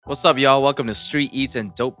What's up, y'all? Welcome to Street Eats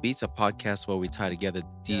and Dope Beats, a podcast where we tie together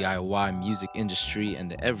the DIY music industry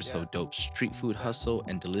and the ever so dope street food hustle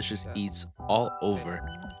and delicious eats all over.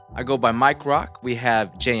 I go by Mike Rock. We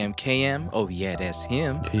have JMKM. Oh, yeah, that's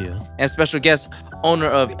him. Yeah. And special guest, owner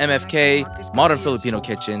of MFK, Modern Filipino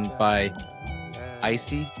Kitchen by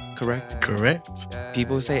Icy, correct? Correct.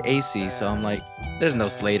 People say AC, so I'm like, there's no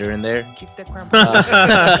Slater in there.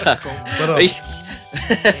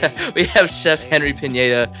 We have Chef Henry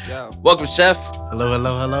Pineda. Welcome, Chef.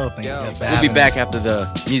 Hello. Thank you guys for We'll be having me. back after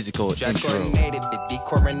the musical Just intro. coordinated the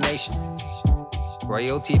decoronation.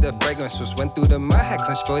 Royalty, the fragrance was went through the mud, had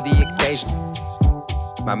cleansed for the occasion.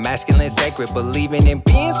 My masculine sacred, believing in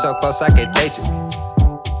being so close I could taste it.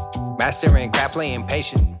 Mastering, craft playing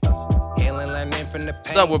patient. Healing, learning from the pain.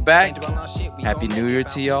 What's up? We're back. Ain't dwell on shit, we Happy gon' New make Year it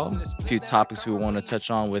to y'all. foundations A few topics we want to touch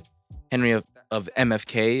on with Henry of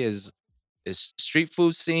MFK is street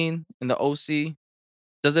food scene in the OC.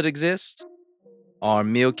 Does it exist? Are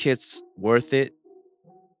meal kits worth it?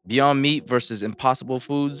 Beyond Meat versus Impossible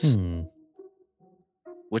Foods.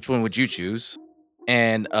 Which one would you choose?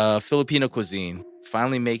 And Filipino cuisine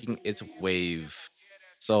finally making its wave.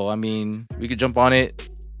 So, I mean, we could jump on it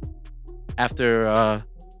after a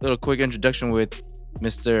little quick introduction with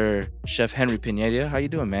Mr. Chef Henry Pineda. How you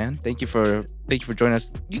doing, man? Thank you for joining us.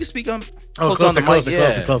 You can speak on Oh, close on the mic,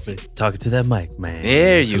 yeah. closer. Talking to that mic, man.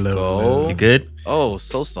 There you Hello, go. hello. You good? Oh,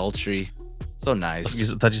 so sultry. So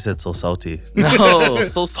nice. I thought you said so salty. No,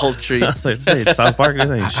 so sultry. I was like, say South Park or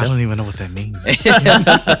something. I don't even know what that means.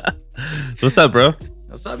 What's up, bro?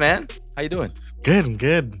 What's up, man? How you doing? Good. I'm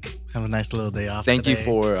good. Have a nice little day off. Thank you today.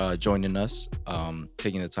 for joining us,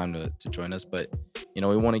 taking the time to join us. But, we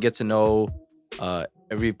want to get to know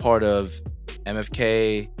every part of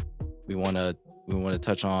MFK. We want to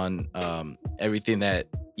touch on everything that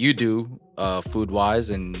you do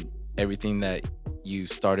food-wise and everything that you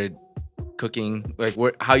started cooking, like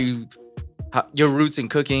how your roots in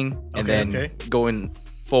cooking and then going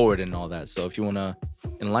forward and all that. So if you want to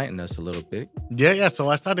enlighten us a little bit. Yeah. So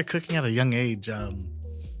I started cooking at a young age.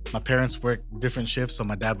 My parents worked different shifts. So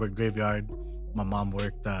my dad worked graveyard. My mom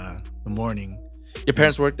worked the morning. Your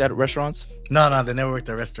parents worked at restaurants? No, they never worked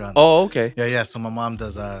at restaurants. Oh, okay. Yeah. So my mom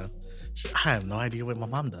does. I have no idea what my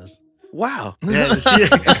mom does. Wow. Yeah,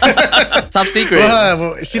 Top secret.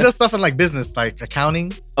 well, she does stuff in like business, like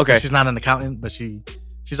accounting. Okay. She's not an accountant, but she's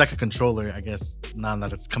like a controller, I guess. Now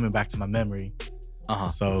that it's coming back to my memory. Uh-huh.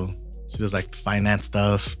 So she does like finance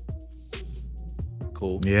stuff.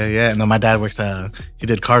 Cool. Yeah. And then my dad works he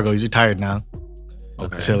did cargo. He's retired now.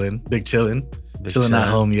 Okay. Chilling at Big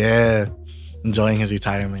home. Yeah. Enjoying his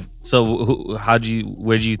retirement. So, where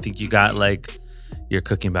do you think you got like your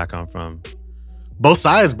cooking background from? Both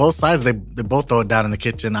sides. They both throw it down in the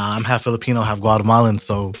kitchen. I'm half Filipino, half Guatemalan,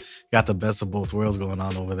 so got the best of both worlds going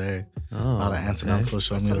on over there. Oh, A lot of aunts and uncles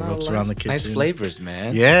showing me the ropes around the kitchen. Nice flavors,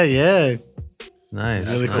 man. Yeah.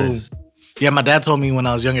 Nice. Really nice. cool. Yeah, my dad told me when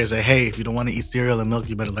I was younger, he said, hey, if you don't want to eat cereal and milk,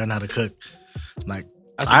 you better learn how to cook. I'm like,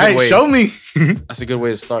 That's all a good right, way. show me. That's a good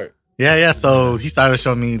way to start. Yeah. So he started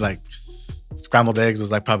showing me like scrambled eggs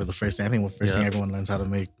was like probably the first thing. I think the first thing Yeah. everyone learns how to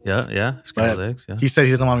make. Yeah. Scrambled But eggs. Yeah. He said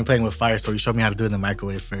he doesn't want me playing with fire, so he showed me how to do it in the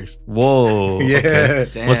microwave first. Whoa. Yeah. okay.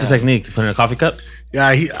 Damn. What's the technique? Put it in a coffee cup?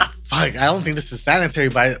 Yeah, fuck, I don't think this is sanitary,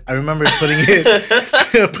 but I remember putting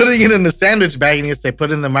it in the sandwich bag and he'd say,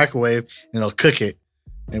 put it in the microwave and it'll cook it.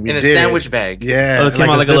 And we In a did sandwich it. bag. Yeah. Oh, it came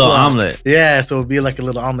out like a little Ziploc. omelet. Yeah, so it'd be like a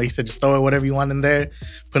little omelet. He said, just throw it whatever you want in there,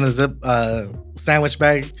 put in a sandwich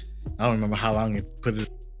bag. I don't remember how long it put it.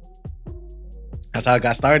 That's how it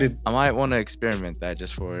got started. I might want to experiment that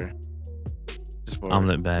just for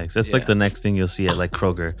Omelet bags. That's Yeah. like the next thing you'll see at like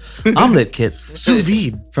Kroger. Omelet kits. Sous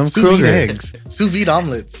vide. From Sous vide Kroger. eggs. Sous vide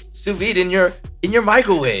omelets. sous vide in your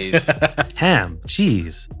microwave. Ham,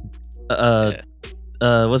 cheese.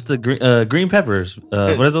 What's the green peppers?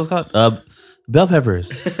 What is those called? Bell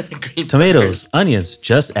peppers, Green tomatoes, onions.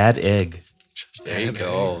 Just add egg. There you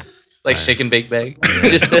go. Like shake and bake bag.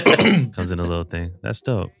 Comes in a little thing. That's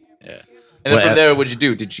dope. Yeah. And then from there, what'd you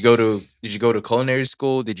do? Did you go to culinary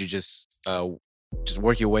school? Did you just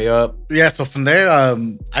work your way up? Yeah, so from there,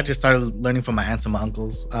 I just started learning from my aunts and my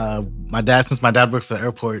uncles. Since my dad worked for the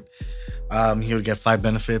airport, he would get flight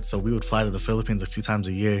benefits, so we would fly to the Philippines a few times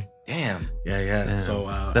a year. Damn. Yeah. Damn. So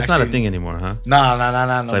That's not a thing anymore, huh? No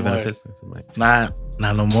Flight more. benefits. Not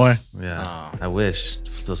no more. Yeah, Oh. I wish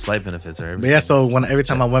those flight benefits are But everything. yeah, so every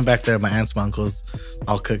time I went back there, my aunts, my uncles,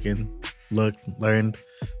 all cooking, looked, learned.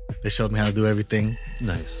 They showed me how to do everything.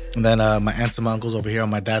 Nice. And then my aunts and my uncles over here on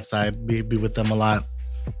my dad's side, be with them a lot.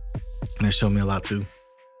 And they showed me a lot too.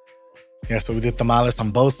 Yeah, so we did tamales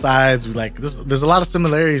on both sides. We like this. There's a lot of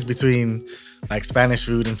similarities between like Spanish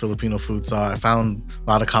food and Filipino food. So I found a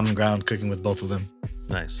lot of common ground cooking with both of them.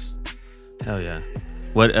 Nice. Hell yeah.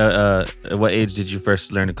 What age did you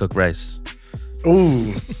first learn to cook rice?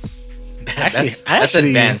 Ooh. That's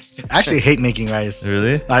advanced. I actually hate making rice.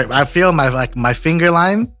 Really? Like I feel my finger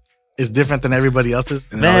line is different than everybody else's.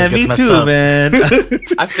 And it Man, always me gets too, messed up. man.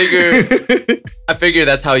 I figure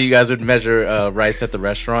that's how you guys would measure rice at the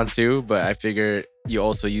restaurant too. But I figure you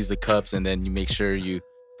also use the cups and then you make sure you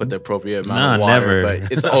put the appropriate amount of water. Never.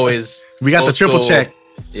 But it's always We got the triple also- check.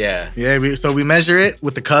 Yeah. Yeah, so we measure it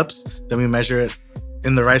with the cups, then we measure it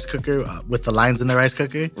in the rice cooker with the lines in the rice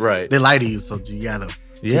cooker. Right. They lie to you, so you gotta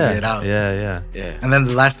figure it out. Yeah. Yeah. And then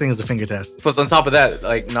the last thing is the finger test. Plus, on top of that,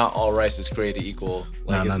 like not all rice is created equal.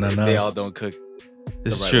 Like No. they all don't cook.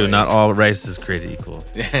 It's the right true. way. Not all rice is created equal.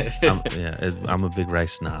 Yeah. I'm a big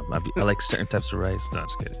rice snob. I like certain types of rice. No,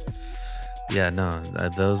 just kidding. Yeah, no,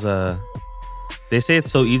 those. They say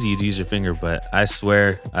it's so easy to use your finger, but I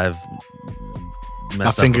swear I've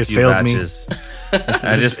messed up fingers a few failed me. batches.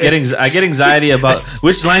 I get anxiety about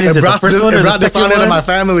which line is it? The first one or it the brought second dishonor to one? my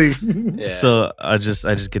family. Yeah. So I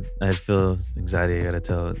feel anxiety. I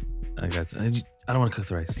don't want to cook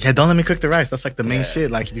the rice. Yeah, don't let me cook the rice. That's like the main Yeah.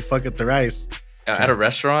 shit. Like if you fuck up the rice, At a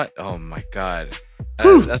restaurant, oh my god,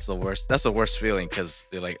 that's the worst. That's the worst feeling because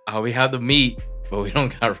they're like, oh, we have the meat, but we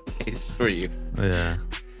don't got rice for you. Yeah.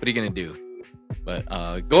 What are you gonna do? But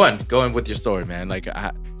go on with your story, man. Like,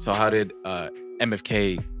 so how did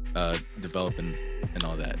MFK develop and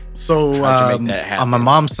all that? So How'd you make that happen? on my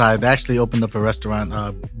mom's side, they actually opened up a restaurant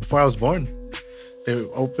before I was born. They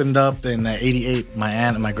opened up in '88. My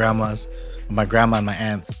aunt and my grandma and my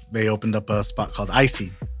aunts, they opened up a spot called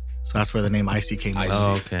Icy. So that's where the name Icy came Icy.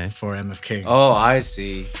 Oh, from okay. for MFK. Oh, I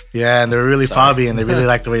see. Yeah, and they were really Sorry. fobby and they really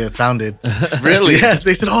liked the way it sounded. Really? Yes,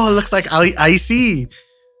 they said, "Oh, it looks like Icy."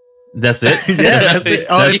 That's it. Yeah, that's it.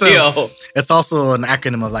 Oh, Yo. it's also an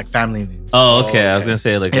acronym of like family names. Oh, okay. I was okay. gonna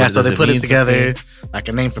say like Yeah, what so does they put it mean, together, something? like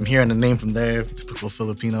a name from here and a name from there. Typical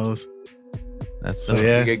Filipinos, That's So,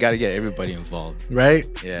 yeah. You gotta get everybody involved. right?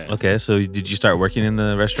 Yeah. Okay, so did you start working in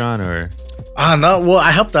the restaurant or? No, well,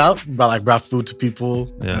 I helped out, brought food to people,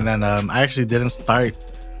 Yeah. and then I actually didn't start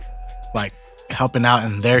like helping out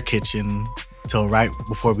in their kitchen till right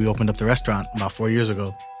before we opened up the restaurant about 4 years ago.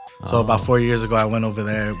 So about Oh. 4 years ago, I went over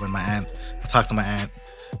there with my aunt. I talked to my aunt.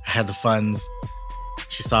 I had the funds.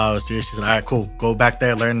 She saw I was serious. She said, "All right, cool. Go back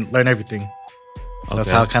there, learn everything." So that's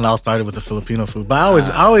Okay. how it kind of all started with the Filipino food. But I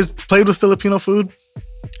always played with Filipino food,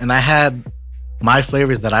 and I had my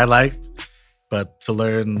flavors that I liked. But to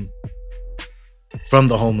learn from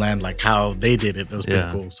the homeland, like how they did it, that was pretty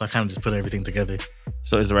Yeah. cool. So I kind of just put everything together.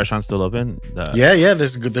 So is the restaurant still open? Yeah,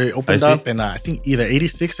 this is good. They opened I see. up in I think either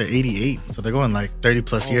 86 or 88. So they're going like 30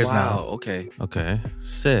 plus years wow. now. Okay. Okay.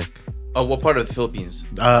 Sick. Oh, what part of the Philippines?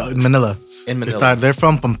 In Manila. In Manila. They're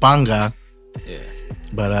from Pampanga, Yeah.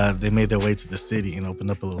 but they made their way to the city and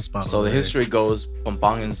opened up a little spot. So over the there. history goes,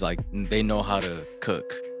 Pampangans like they know how to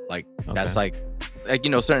cook. Like that's like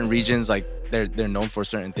certain regions like they're known for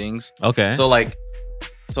certain things. Okay.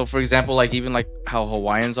 So for example, like even like how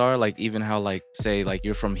Hawaiians are, like even how like say like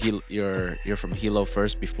you're from Hilo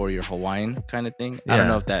first before you're Hawaiian kind of thing. I don't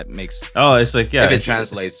Yeah. know if that makes oh, it's like yeah. if it it's-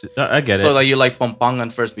 translates. I get it. So like you're like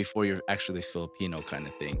Pampangan first before you're actually Filipino kind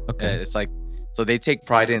of thing. Okay. It's like so they take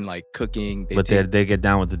pride in like cooking. but they get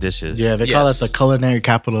down with the dishes. Yeah, they call it Yes. the culinary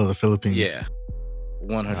capital of the Philippines. Yeah,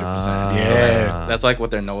 100%. Ah. Yeah. That's like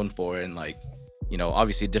what they're known for, and like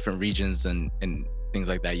obviously different regions and things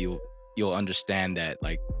like that. You'll understand that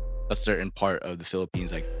like a certain part of the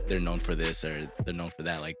Philippines, like they're known for this or they're known for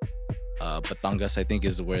that. Like Batangas, I think,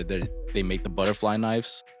 is where they make the butterfly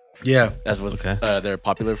knives. Yeah. That's what Okay. they're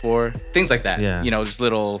popular for. Things like that. Yeah. Just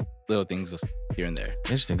little things here and there.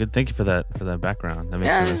 Interesting. Good. Thank you for that background. That makes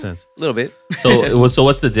Yeah. a lot of sense. A little bit. So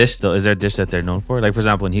what's the dish though? Is there a dish that they're known for? Like for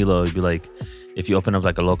example, in Hilo, it'd be like if you open up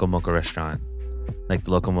like a Loco Moco restaurant, like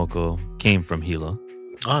the Loco Moco came from Hilo.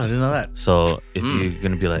 Oh, I didn't know that. So if you're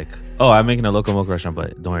gonna be like, oh, I'm making a Loco Moco restaurant,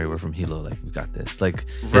 but don't worry, we're from Hilo. Like we got this. Like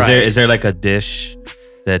Right. is there like a dish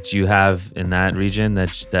that you have in that region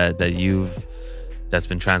that's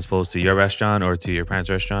been transposed to your restaurant or to your parents'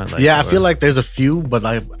 restaurant? Like, Yeah, I or- feel like there's a few, but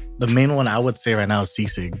like the main one I would say right now is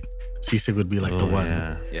sisig. Sisig would be like the Oh, one.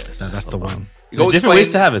 Yeah. Yes. That's the one. There's different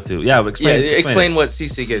ways to have it too. Yeah, Explain what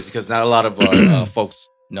sisig is, because not a lot of our folks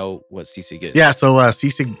know what sisig is. Yeah, so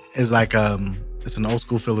sisig is like it's an old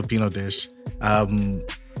school Filipino dish.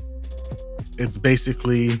 It's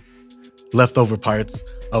basically leftover parts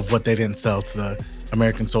of what they didn't sell to the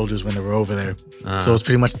American soldiers when they were over there. Uh-huh. So it was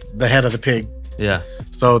pretty much the head of the pig. Yeah.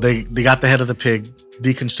 So they got the head of the pig,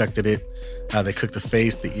 deconstructed it. They cooked the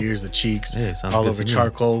face, the ears, the cheeks, Hey, sounds all good over to me.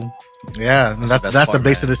 charcoal. Yeah, and that's the the best part,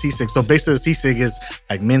 base man. of the sisig. So base of the sisig is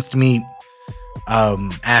like minced meat,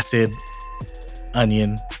 acid,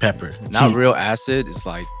 onion, pepper. Not heat. real acid. It's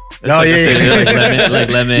like Oh yeah, like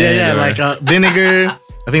lemon. yeah, or- like vinegar.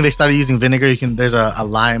 I think they started using vinegar. There's a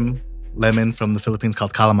lime lemon from the Philippines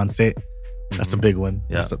called calamansi. That's a big one.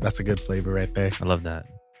 Yeah. That's a good flavor right there. I love that.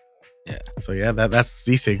 So yeah, that's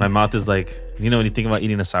sisig. My mouth is like, when you think about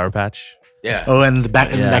eating a Sour Patch. yeah, Oh, and the back,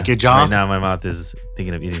 Yeah. your jaw. Right now, my mouth is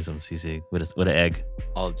thinking of eating some sisig with an egg.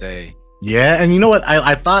 all day. Yeah, and you know what?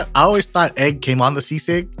 I always thought egg came on the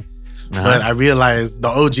sisig, Uh-huh. but I realized the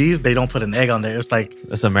OGs they don't put an egg on there. It's like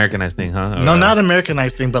That's an Americanized thing, huh? no, not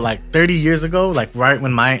Americanized thing, but like 30 years ago, like right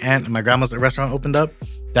when my aunt and my grandma's restaurant opened up,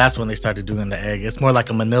 that's when they started doing the egg. It's more like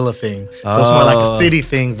a Manila thing, so it's more like a Oh. city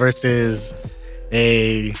thing versus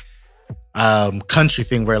a country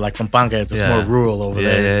thing where like Pampanga is just Yeah. more rural over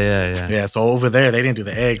there. Yeah. Yeah, so over there they didn't do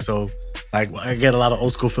the egg. So like I get a lot of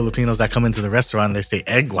old school Filipinos that come into the restaurant and they say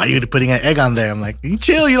egg. Why are you putting an egg on there? I'm like, you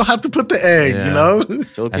chill. You don't have to put the egg. Yeah. You know?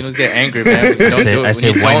 Filipinos get angry, man. When you don't do it, I when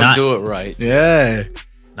say, you why don't not? do it right. Yeah.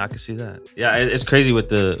 I can see that. Yeah, it's crazy with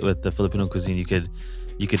the Filipino cuisine. You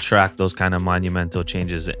could track those kind of monumental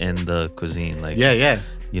changes in the cuisine. Like, Yeah.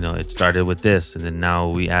 it started with this, and then now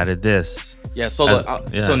we added this. Yeah. So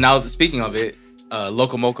Yeah. so now speaking of it,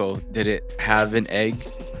 Loco Moco, did it have an egg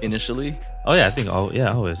initially? Oh yeah, I think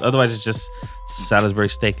always. Otherwise, it's just Salisbury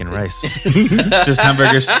steak and rice. just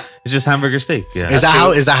hamburgers. It's just hamburger steak. Yeah, Is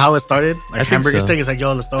that how it started? I Like think hamburger so. steak? It's like,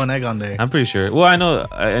 yo, let's throw an egg on there. I'm pretty sure. Well, I know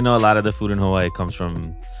a lot of the food in Hawaii comes from the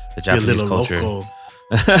Be a Japanese little culture. local.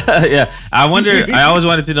 Yeah, I wonder. I always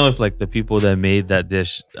wanted to know if like the people that made that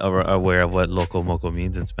dish are aware of what loco moco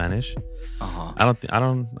means in Spanish. Uh-huh. I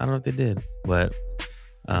don't know if they did, but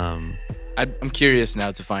I'm curious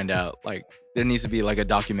now to find out. Like, there needs to be like a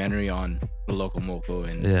documentary on the Loco Moco,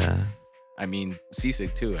 and yeah, I mean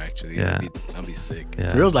sisig too. Actually, Yeah. that'd be sick.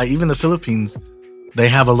 yeah. For real, like even the Philippines, they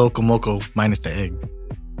have a loco moco minus the egg.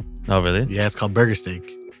 Oh, really? Yeah, it's called burger steak.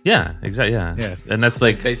 Yeah, exactly. Yeah, Yeah. And that's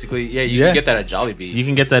like Basically, yeah, you Yeah. can get that at Jollibee. you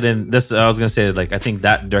can get that in this. I was gonna say like I think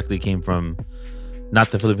that directly came from not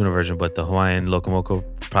the Filipino version, but the Hawaiian loco moco.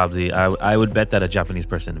 Probably, I would bet that a Japanese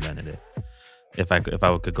person invented it. If I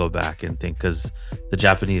could go back and think, because the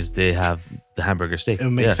Japanese, they have the hamburger steak. It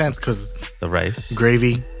makes Yeah. sense because The rice.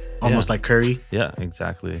 gravy, almost Yeah. like curry. Yeah,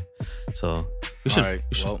 exactly. So we should All right,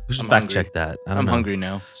 well, we should I'm fact hungry. check that. I don't I'm know. hungry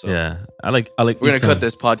now. So Yeah, I like. we're gonna eat cut some-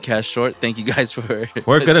 this podcast short. Thank you guys for.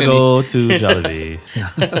 We're gonna tuning- go to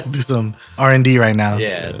Jollibee. Do some R&D right now.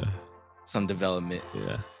 Yeah, some development.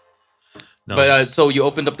 Yeah. No. But so you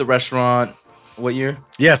opened up the restaurant. What year?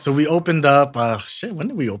 Yeah, so we opened up. When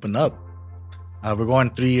did we open up? We're going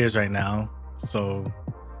 3 years right now. So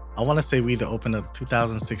I want to say we either opened up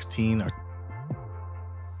 2016 or.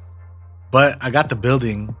 But I got the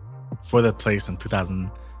building for the place in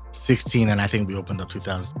 2016, and I think we opened up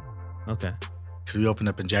 2000 okay. because we opened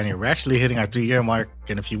up in January. We're actually hitting our 3-year mark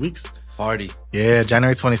in a few weeks. Party. Yeah,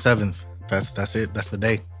 January 27th. That's it. That's the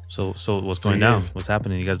day. So what's going 3 down? years. What's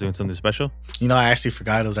happening? You guys doing something special? You know, I actually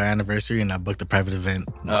forgot it was our anniversary, and I booked a private event.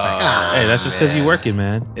 I was like, Oh, Hey, that's just because you man. working,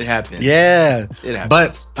 man. It happened. yeah. It happened.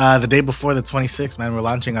 But the day before the 26th, man, we're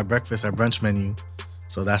launching our brunch menu.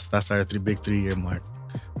 So that's our big 3-year mark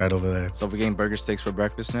right over there. So we're getting burger steaks for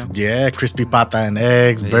breakfast now. Yeah, crispy pata and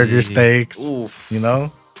eggs, burger Hey. steaks. Oof. You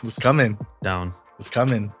know, it's coming. Down. It's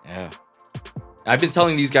coming. Yeah. I've been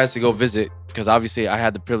telling these guys to go visit because obviously I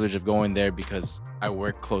had the privilege of going there because I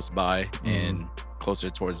work close by and closer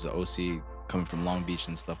towards the OC, coming from Long Beach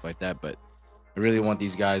and stuff like that. But I really want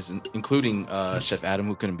these guys, including Chef Adam,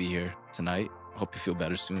 who couldn't be here tonight. Hope you feel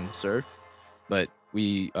better soon, sir. But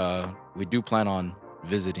we do plan on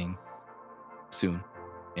visiting soon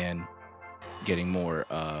and getting more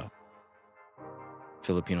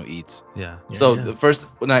Filipino eats. Yeah. Yeah, So yeah. the first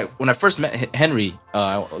when I first met Henry,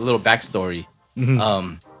 a little backstory.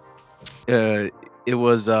 Mhm. It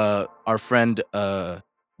was our friend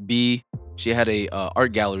B. She had a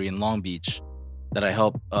art gallery in Long Beach that I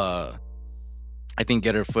helped. I think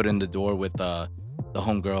get her foot in the door with the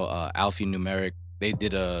homegirl Alfie Numeric. They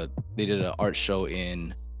did a art show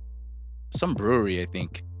in some brewery, I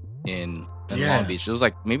think, in Yeah. Long Beach. It was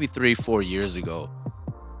like maybe 3-4 years ago.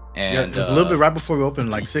 And Yeah, it was a little bit right before we opened,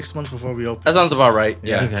 like 6 months before we opened. that sounds about right.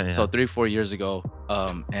 Yeah. Yeah. Okay, yeah. So 3-4 years ago.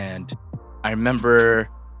 And I remember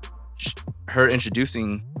her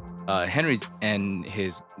introducing Henry and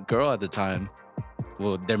his girl at the time.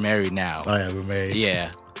 Well, they're married now. Oh yeah, we're married.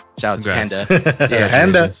 Yeah. Shout out to Congrats. Panda. Yeah,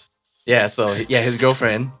 Panda. yeah. So yeah, his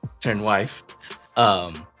girlfriend turned wife.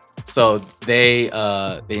 So they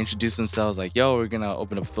introduced themselves like, yo, we're gonna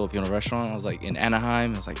open up a Filipino restaurant. I was like in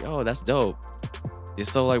Anaheim. I was like, yo, that's dope. And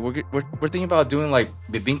so like we're thinking about doing like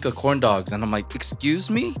bibingka corn dogs, and I'm like, excuse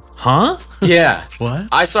me? Huh? Yeah. What?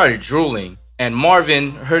 I started drooling, and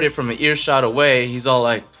Marvin heard it from an earshot away. He's all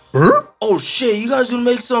like, Huh? oh shit, you guys gonna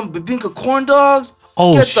make some bibingka corn dogs?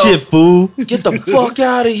 Oh Get the shit, fool! Get the fuck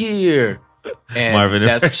out of here. And Marvin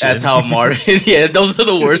that's impression. how Marvin, yeah, those are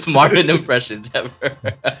the worst Marvin impressions ever.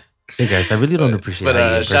 Hey guys, I really don't appreciate But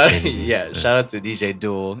how you shout impersonated me. shout out to DJ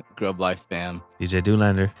Duel, Grub Life fam. DJ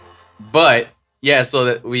Doolander. But yeah, so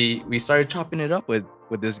that we started chopping it up with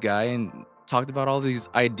this guy and talked about all these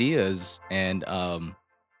ideas and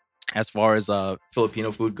as far as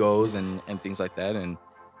Filipino food goes and things like that, and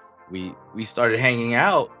we started hanging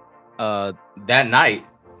out that night.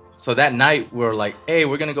 So that night we're like, hey,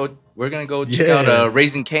 we're gonna go check Yeah. out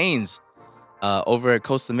Raising Cane's over at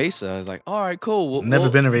Costa Mesa. I was like, all right, cool. Never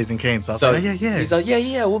been to Raising Cane's. So I was So like, yeah. he's like,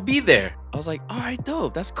 yeah, we'll be there. I was like, all right,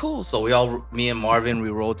 dope, that's cool. So me and Marvin, we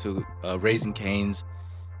rolled to Raising Cane's,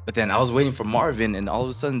 but then I was waiting for Marvin, and all of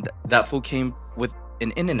a sudden that fool came with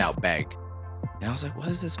an In-N-Out bag, and I was like, what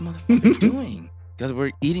is this motherfucker doing? Because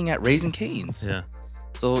we're eating at Raising Cane's. Yeah.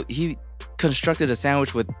 So he constructed a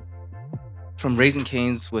sandwich from Raising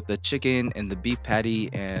Cane's with the chicken and the beef patty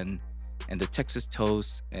and the Texas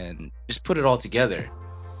toast, and just put it all together.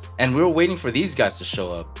 And we were waiting for these guys to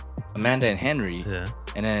show up, Amanda and Henry. Yeah.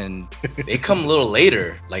 And then they come a little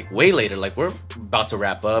later, like way later, like we're about to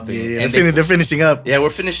wrap up. And, Yeah, and they're finishing up. yeah, we're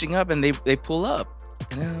finishing up, and they pull up.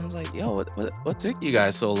 And then I was like, yo, what took you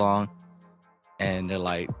guys so long? And they're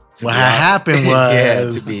like, What happened yeah,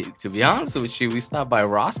 was- to be honest with you, we stopped by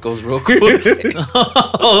Roscoe's real quick.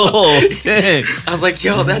 Oh, dang. I was like,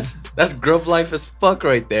 yo, that's Grub Life as fuck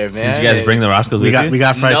right there, man. Did you guys bring the Roscoe's We with you?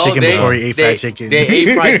 got fried No, chicken they- before we ate fried chicken. They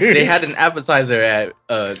ate fried. They had an appetizer at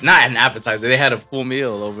not an appetizer. They had a full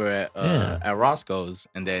meal over at Roscoe's,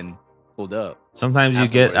 and then pulled up. Sometimes you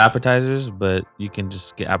get afterwards. appetizers, but you can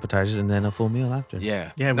just get appetizers and then a full meal after.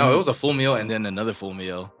 Yeah. Yeah, No, we- it was a full meal and then another full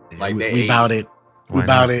meal. Like they we ate. bowed it. We Why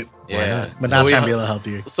bowed not? it. Yeah. But So now I'm we trying to be a hung- little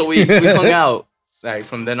healthier. So we hung out. Like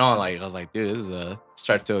from then on, like I was like, dude, this is a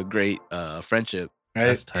start to a great friendship. Right?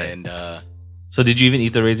 That's tight. And So did you even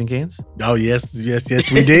eat the Raising Cane's? Oh yes,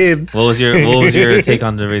 we did. What was your take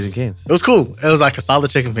on the Raising Cane's? It was cool. It was like a solid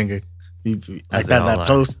chicken finger. Like As they that all are.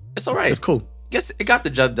 toast. it's all right. It's cool. Guess it got the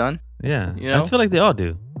job done. Yeah. You know? I feel like they all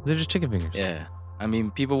do. They're just chicken fingers. Yeah. I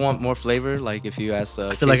mean, people want more flavor. Like if you ask,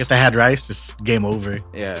 I feel like if they had rice, it's game over.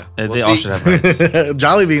 yeah, They Well, all see, should have rice.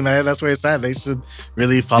 Jollibee, man, that's where it's at. They should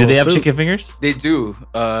really follow Do they have suit. chicken fingers? They do.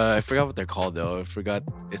 I forgot what they're called though. I forgot.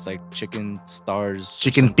 It's like chicken stars.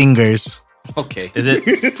 Chicken fingers. Okay. Is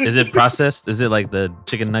it processed? Is it like the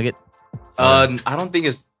chicken nugget? I don't think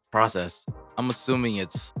it's processed. I'm assuming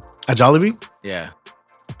it's A Jollibee? yeah.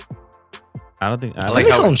 I don't think. I like think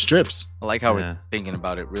they how- call them strips. I like how Yeah. we're thinking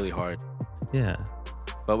about it really hard. Yeah.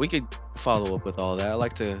 But we could follow up with all that. I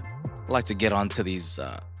like to get onto these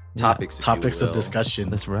topics. if you Topics of will. discussion.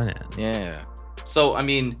 Let's run it. Yeah. So I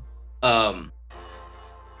mean,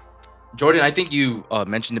 Jordan, I think you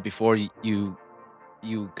mentioned it before. You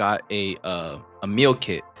got a meal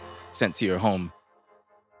kit sent to your home.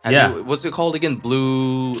 Yeah. What's it called again?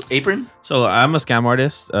 Blue Apron? So I'm a scam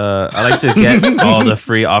artist. I like to get all the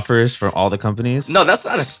free offers from all the companies. No, that's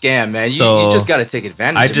not a scam, man. You So, just got to take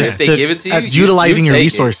advantage I of it. just If they took- give it to you, At utilizing your take it.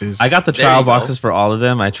 resources. I got the There trial you go. boxes for all of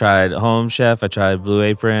them. I tried Home Chef. I tried Blue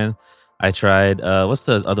Apron. I tried what's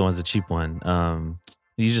the other one's the cheap one?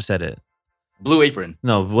 You just said it. Blue Apron.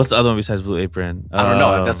 No, what's the other one besides Blue Apron? I don't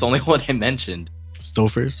know. That's the only one I mentioned.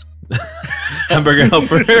 Stouffer's. Hamburger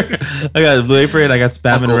Helper. I got Blue Apron. I got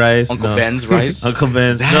Spam and rice. Uncle No. Ben's rice. Uncle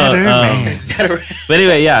Ben's. Zatterman. Is that right? But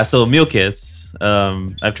anyway, yeah. So meal kits.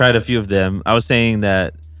 I've tried a few of them. I was saying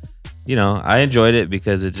that, I enjoyed it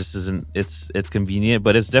because it just isn't. It's convenient,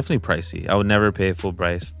 but it's definitely pricey. I would never pay full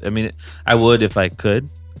price. I mean, I would if I could.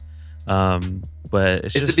 But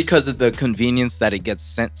it's Is it because of the convenience that it gets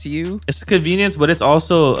sent to you? it's the convenience, but it's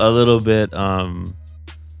also a little bit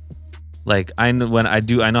like I know I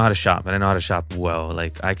know how to shop, and I know how to shop well.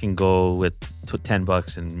 Like I can go with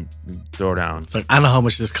 $10 and throw down. It's like, I know how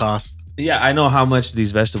much this costs. Yeah, I know how much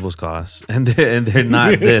these vegetables cost, and they're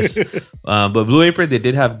not this. But Blue Apron, they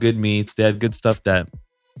did have good meats. They had good stuff that,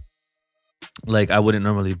 like, I wouldn't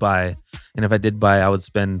normally buy. And if I did buy, I would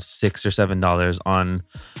spend $6 or $7 on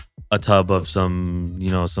a tub of some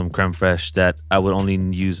creme fraiche that I would only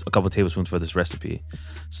use a couple tablespoons for this recipe.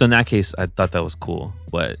 So in that case, I thought that was cool.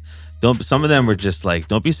 But some of them were just like,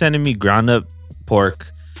 don't be sending me ground up pork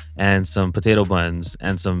and some potato buns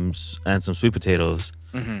and some sweet potatoes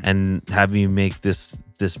and have me make this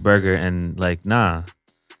burger and like, nah,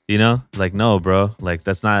 you know, like, no, bro, like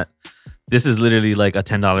that's not. This is literally like a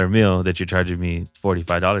 $10 meal that you're charging me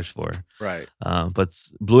 $45 for. Right. But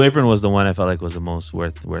Blue Apron was the one I felt like was the most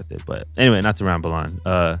worth it. But anyway, not to ramble on.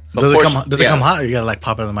 Does it come hot or you gotta like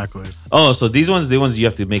pop it in the microwave? Oh, so the ones you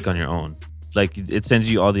have to make on your own. Like it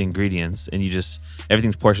sends you all the ingredients and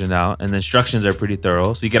everything's portioned out, and the instructions are pretty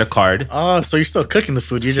thorough. So you get a card. Oh, so you're still cooking the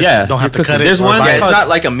food. You just don't have to cut it. There's one. Yeah, it's not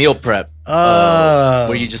like a meal prep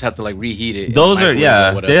where you just have to like reheat it. Those are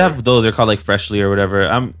they have those. They're called like Freshly or whatever.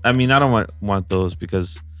 I mean, I don't want those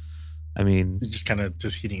because, I mean, you're just kind of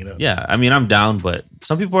heating it up. Yeah, I mean, I'm down, but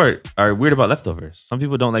some people are weird about leftovers. Some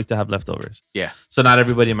people don't like to have leftovers. Yeah. So not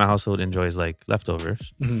everybody in my household enjoys like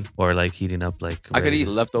leftovers or like heating up like. I could eat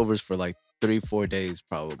leftovers for like 3-4 days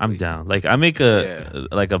probably. I'm down. Like I make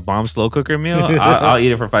a bomb slow cooker meal. I'll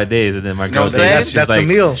eat it for 5 days, and then my girl that's like, the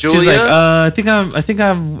meal. Julia, she's like, I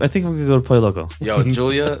think we could go to Pollo Loco. Yo,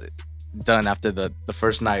 Julia, done after the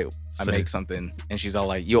first night. I make something, and she's all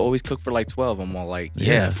like, "You always cook for like 12." I'm all like,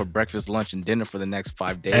 "Yeah, for breakfast, lunch, and dinner for the next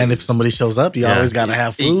 5 days." And if somebody shows up, you always gotta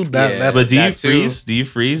have food. But do you freeze? Do you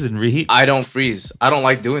freeze and reheat? I don't freeze. I don't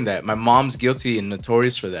like doing that. My mom's guilty and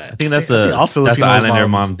notorious for that. I think that's an Islander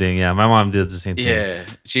mom thing. Yeah, my mom did the same thing. Yeah,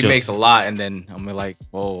 she makes a lot, and then I'm like,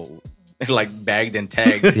 "Whoa." Like bagged and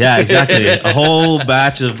tagged. Yeah, exactly. A whole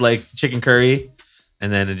batch of like chicken curry.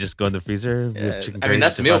 And then it just go in the freezer. Yeah. I mean,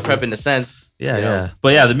 that's meal prep in a sense. Yeah, yeah.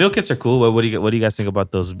 But yeah, the meal kits are cool. What do you guys think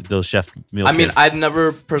about those chef meal kits? I mean, I've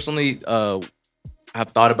never personally have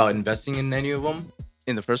thought about investing in any of them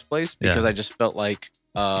in the first place because I just felt like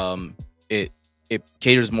it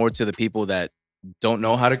caters more to the people that don't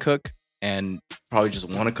know how to cook and probably just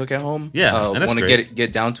want to cook at home. Yeah, want to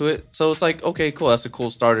get down to it. So it's like, okay, cool. That's a cool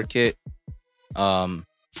starter kit.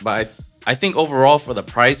 But I think overall for the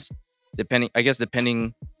price,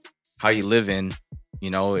 depending how you live in, you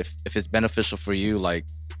know, if it's beneficial for you, like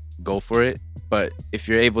go for it. But if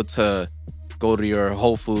you're able to go to your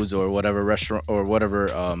Whole Foods or whatever restaurant or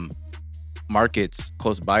whatever markets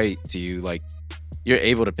close by to you, like you're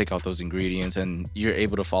able to pick out those ingredients and you're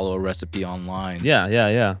able to follow a recipe online.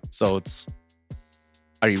 Yeah. So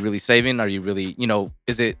are you really saving? Are you really, you know,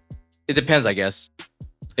 it depends, I guess,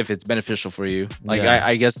 if it's beneficial for you. Like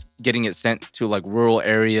I guess getting it sent to like rural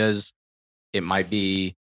areas, it might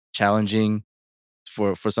be challenging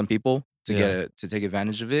for some people to take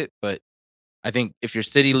advantage of it. But I think if you're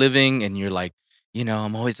city living and you're like, you know,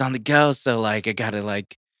 I'm always on the go, so like I gotta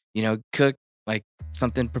like, you know, cook like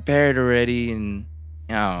something prepared already, and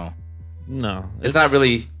you know, no, it's not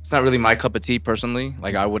really my cup of tea personally.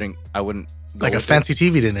 Like I wouldn't like a fancy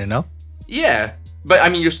TV dinner, no? Yeah. But I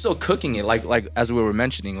mean, you're still cooking it, like as we were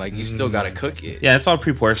mentioning, like you still gotta cook it. Yeah, it's all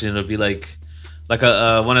pre-portioned. It'll be like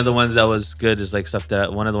one of the ones that was good is like stuff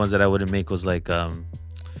that one of the ones that I wouldn't make was like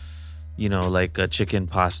you know, like a chicken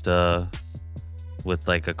pasta with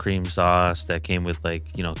like a cream sauce that came with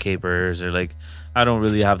like, you know, capers, or like I don't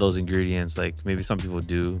really have those ingredients. Like maybe some people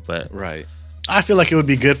do, but right. I feel like it would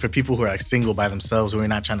be good for people who are like single by themselves, who are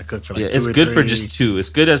not trying to cook for like 2 it's or good 3. for just 2. It's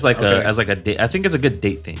good as like a date. I think it's a good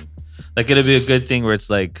date thing. Like it'll be a good thing where it's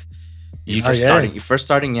like you're first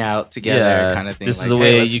starting out together kind of thing. This like, is a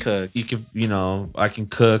way let's cook. You can, you know, I can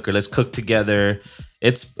cook, or let's cook together.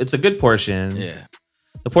 It's a good portion. Yeah.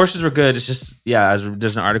 The portions were good. It's just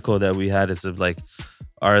there's an article that we had. It's like,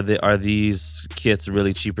 are these kits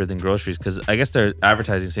really cheaper than groceries? Because I guess they're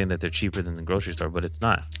advertising saying that they're cheaper than the grocery store, but it's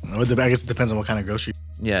not. I guess it depends on what kind of grocery.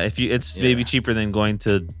 Yeah, it's maybe cheaper than going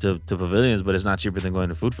to Pavilions, but it's not cheaper than going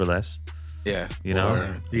to Food for Less. Yeah, you know,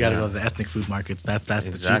 or you got to go to the ethnic food markets. That's exactly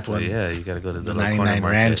the cheap one. Yeah, you got to go to the 99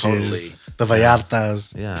 ranches, the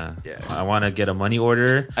Vallartas. Yeah. I want to get a money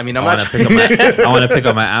order. I mean, I want to pick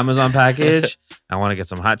up my Amazon package. I want to get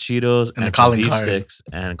some hot Cheetos and some beef sticks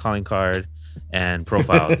and a calling card and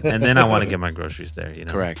profile, and then I want to get my groceries there. You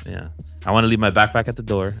know, correct. Yeah, I want to leave my backpack at the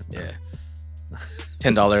door. Yeah,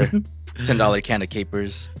 $10 can of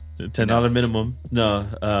capers. $10 minimum. No.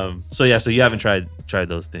 So you haven't tried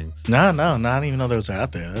those things. No, I didn't even know those were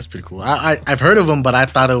out there. That's pretty cool. I've heard of them, but I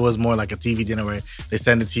thought it was more like a TV dinner where they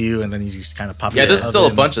send it to you and then you just kind of pop it. Yeah, there's still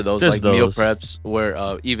a bunch of those, like those meal preps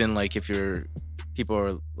where even like if people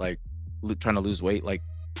are like trying to lose weight, like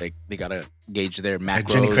they gotta gauge their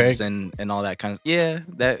macros and all that kind of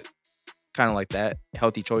that kind of like that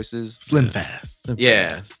healthy choices, slim fast.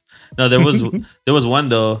 Yeah. No, there was one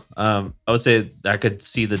though. I would say I could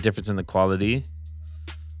see the difference in the quality.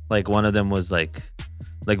 Like one of them was like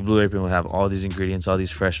Blue Apron would have all these ingredients, all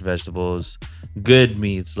these fresh vegetables, good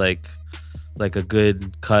meats, like a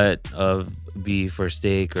good cut of beef or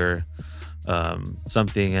steak or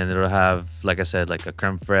something, and it'll have, like I said, like a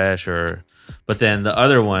creme fraiche or. But then the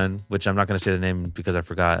other one, which I'm not gonna say the name because I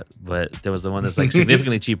forgot, but there was the one that's like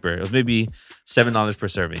significantly cheaper. It was maybe $7 per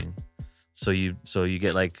serving. So you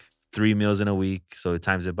get like 3 meals in a week. So it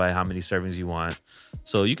times it by how many servings you want.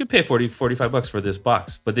 So you could pay $45 for this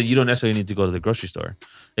box, but then you don't necessarily need to go to the grocery store,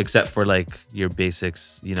 except for like your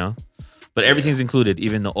basics, you know. But everything's included,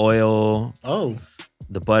 even the oil. Oh.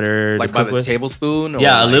 The butter, like by the tablespoon. Or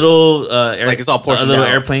yeah, like, a little like it's all portioned a little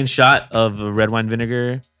out. airplane shot of red wine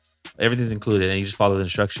vinegar. Everything's included, and you just follow the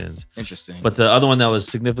instructions. Interesting. But the other one that was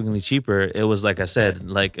significantly cheaper, it was like I said,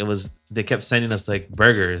 like it was. They kept sending us like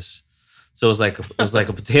burgers, so it was like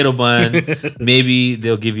a potato bun. Maybe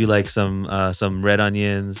they'll give you like some red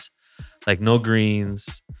onions, like no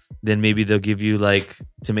greens. Then maybe they'll give you like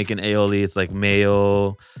to make an aioli, it's like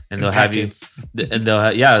mayo, and they'll have you,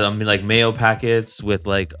 and like mayo packets with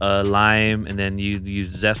like lime, and then you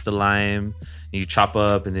zest the lime. You chop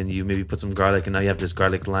up, and then you maybe put some garlic, and now you have this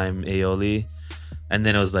garlic lime aioli. And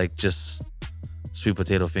then it was like just sweet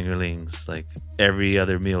potato fingerlings. Like every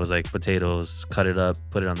other meal was like potatoes, cut it up,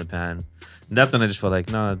 put it on the pan. And that's when I just felt like,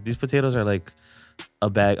 no, these potatoes are like a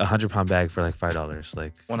 100-pound bag for like $5.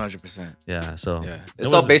 Like 100%. Yeah. So yeah,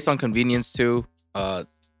 it's all based on convenience too.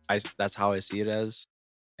 That's how I see it as,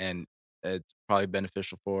 and it's probably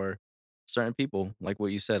beneficial for certain people. Like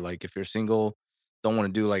what you said, like if you're single, don't want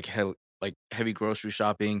to do like heavy grocery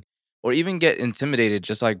shopping, or even get intimidated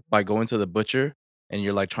just like by going to the butcher and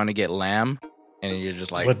you're like trying to get lamb, and you're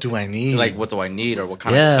just like, what do I need? Like, what do I need, or what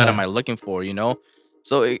kind of cut am I looking for? You know.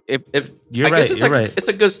 So I guess it's it's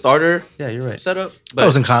a good starter. Yeah, you're right. Setup. But,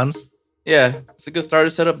 pros and cons. Yeah, it's a good starter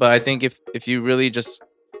setup. But I think if you really just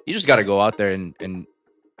got to go out there and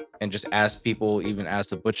just ask people, even ask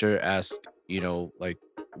the butcher, ask like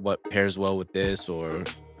what pairs well with this, or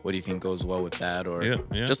what do you think goes well with that? Or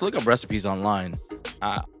just look up recipes online.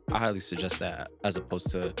 I highly suggest that, as opposed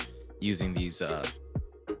to using these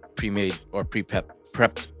pre-made or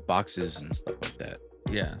prepped boxes and stuff like that.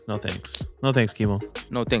 Yeah, no thanks. No thanks, Chemo.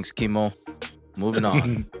 No thanks, Chemo. Moving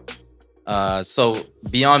on. So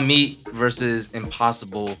Beyond Meat versus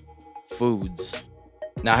Impossible Foods.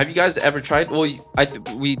 Now, have you guys ever tried? Well,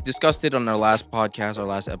 we discussed it on our last podcast, our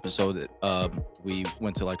last episode. We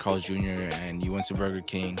went to like Carl's Jr. and you went to Burger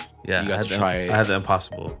King. Yeah, you got to try it. I had the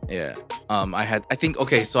Impossible. Yeah. I think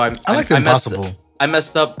okay. So I like the Impossible. I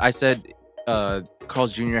messed up. I said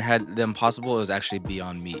Carl's Jr. had the Impossible. It was actually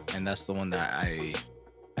Beyond Meat, and that's the one that I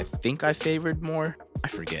think I favored more. I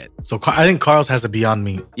forget. So I think Carl's has the Beyond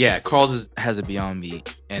Meat. Yeah, Carl's has a Beyond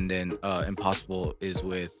Meat, and then Impossible is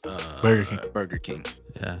with Burger King.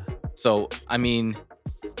 Yeah. So I mean,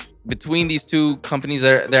 between these two companies,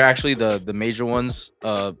 they're actually the major ones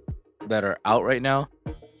that are out right now.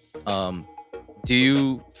 Do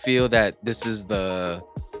you feel that this is the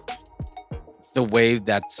wave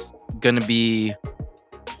that's gonna be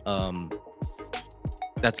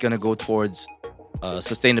that's gonna go towards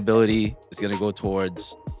sustainability? It's gonna go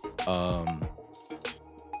towards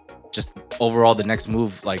just overall the next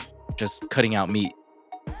move, like just cutting out meat.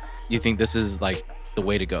 Do you think this is like the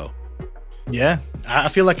way to go? Yeah, I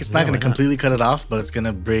feel like it's not going to completely cut it off, but it's going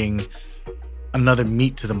to bring another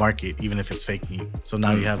meat to the market, even if it's fake meat. So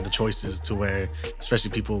now you have the choices to where,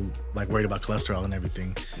 especially people like worried about cholesterol and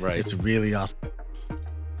everything. Right. It's really awesome.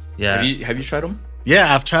 Yeah. Have you tried them?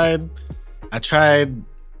 Yeah, I tried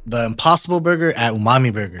the Impossible Burger at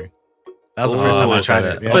Umami Burger. That was the first time I tried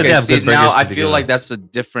it. Yeah. Okay, see, now I feel like that's a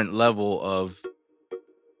different level of.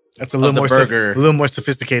 That's a little more a little more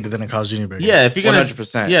sophisticated than a Carl's Jr. burger. Yeah, if you're gonna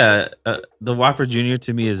 100%. Yeah, the Whopper Jr.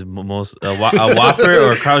 to me is most a Whopper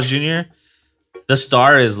or Carl's Jr. The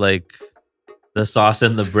star is like the sauce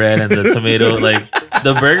and the bread and the tomato. Like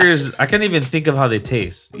the burgers, I can't even think of how they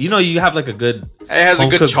taste. You know, you have like a good. It has a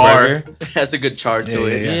good char. Burger. It has a good char to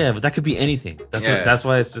it. Yeah, but that could be anything. That's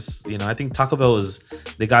why it's just, you know, I think Taco Bell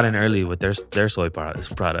they got in early with their soy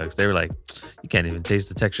products. They were like, you can't even taste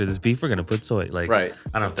the texture of this beef. We're gonna put soy. Like, right.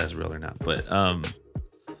 I don't know if that's real or not, but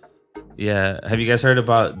yeah. Have you guys heard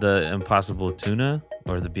about the Impossible Tuna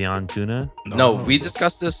or the Beyond Tuna? No, we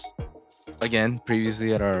discussed this again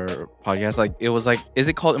previously at our podcast. Like it was like, is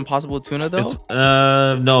it called Impossible Tuna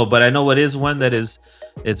though? No, but I know what is one that is.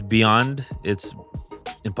 It's Beyond. It's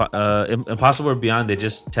Impossible or Beyond. They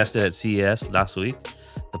just tested at CES last week.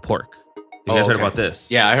 The pork. You guys heard about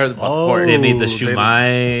this? Yeah, I heard about the pork. They made the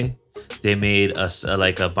shumai. They made a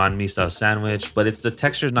banh mi style sandwich, but it's the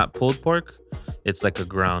texture is not pulled pork. It's like a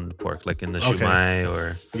ground pork, like in the shumai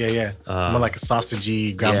or more like a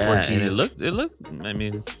sausagey ground porky. And it looked. I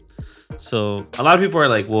mean, So a lot of people are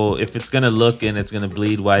like, well, if it's gonna look and it's gonna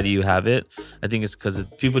bleed, why do you have it? I think it's because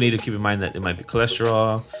people need to keep in mind that it might be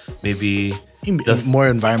cholesterol, maybe More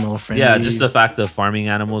environmental friendly. yeah, just the fact of farming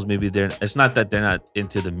animals. Maybe it's not that they're not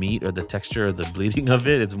into the meat or the texture or the bleeding of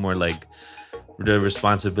it. It's more like the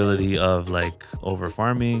responsibility of like over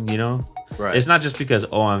farming. You know, Right. it's not just because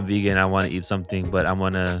I'm vegan, I want to eat something, but I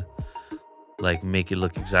want to like make it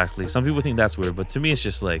look exactly. Some people think that's weird, but to me, it's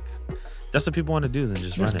just like that's what people want to do. Then just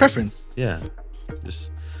It's run it. preference. Yeah,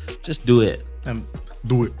 just do it. And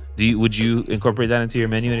do it. Would you incorporate that into your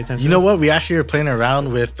menu anytime soon? You know what? We actually are playing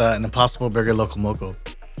around with an Impossible Burger Loco Moco.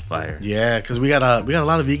 Fire. Yeah, because we got a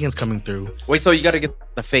lot of vegans coming through. Wait, so you got to get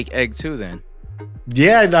the fake egg too then?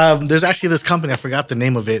 Yeah, there's actually this company. I forgot the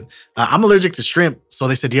name of it. I'm allergic to shrimp, so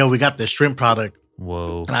they said, "Yo, we got the shrimp product,"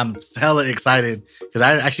 Whoa. and I'm hella excited because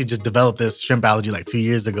I actually just developed this shrimp allergy like 2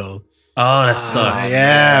 years ago. Oh, that sucks.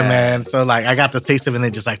 Yeah, man. So like, I got the taste of it, and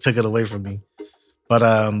they just like took it away from me.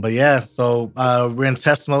 But yeah. So we're in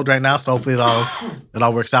test mode right now. So hopefully it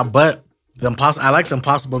all works out. But I like the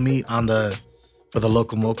Impossible meat for the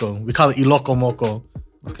Loco Moco. We call it Iloco Moco.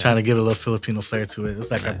 Trying to give it a little Filipino flair to it.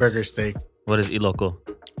 It's like a Nice. burger steak. What is iloco?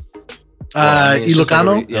 I mean, it's just like a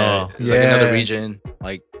Ilocano. yeah, Oh. it's like another Yeah. region.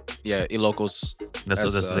 Like, yeah, Ilocos. That's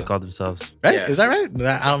what they uh, call themselves. Right? Yeah. Is that right? I don't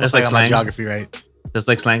know That's if I like got my slang. geography right. That's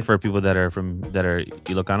like slang for people that are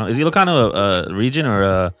Ilocano. Is Ilocano a region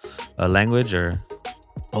or a language or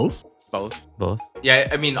Both? Both. both? Yeah,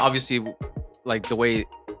 I mean, obviously, like the way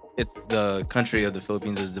the country of the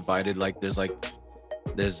Philippines is divided. Like,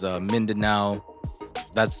 there's Mindanao.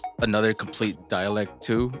 That's another complete dialect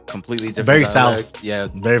too. Completely different. Very dialect. south. Yeah,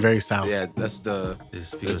 Very, very south. yeah. That's the Do they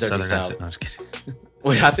speak The with a dirty southern South. accent? No, I'm just kidding.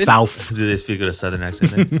 what happened. South. Do they speak with a southern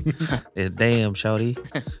accent? Then? Damn, shouty.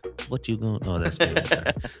 What you going? Oh, that's me.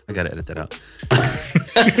 Sorry. I gotta edit that out.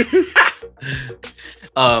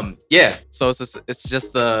 Yeah. So it's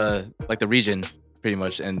just the like the region pretty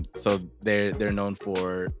much, and so they're known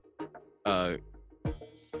for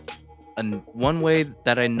and one way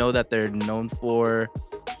that I know that they're known for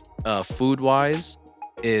food wise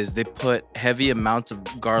is they put heavy amounts of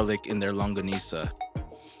garlic in their longanisa.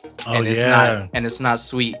 Oh, and it's yeah. not and it's not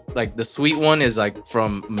sweet. Like the sweet one is like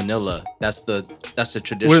from Manila. That's the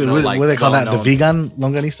traditional What like do they call that? The well-known- vegan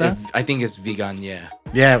longanisa? I think it's vegan, yeah.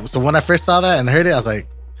 Yeah. So when I first saw that and heard it, I was like,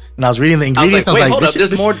 and I was reading the I was ingredients, like, wait, hold up, this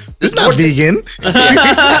there's more. This There's is not more. vegan.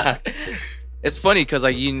 It's funny because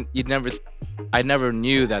like I never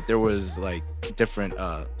knew that there was like different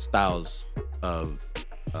styles of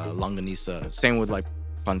longanisa. Same with like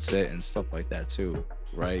pancit and stuff like that too,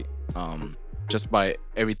 right? Just by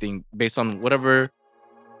everything based on whatever's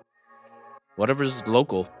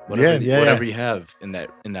local, whatever you have in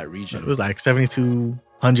that region. It was like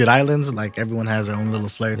 7,200 islands. Like everyone has their own little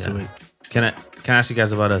flair to Yeah. it. Can I ask you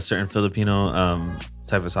guys about a certain Filipino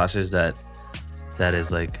type of sausage that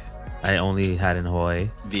is like I only had in Hawaii?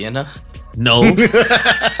 Vienna. No.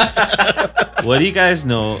 What do you guys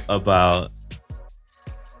know about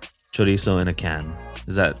chorizo in a can?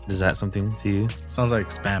 Is that something to you? Sounds like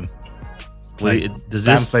spam. What do Like you- does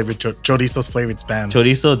spam this flavored chorizo's flavored spam.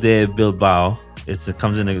 chorizo de Bilbao? It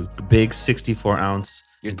comes in a big 64-ounce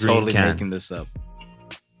You're green totally can. making this up.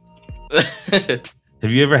 Have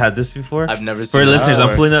you ever had this before? I've never seen For that listeners, I'm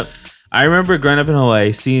before. pulling up. I remember growing up in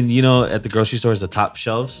Hawaii, seeing, at the grocery stores, the top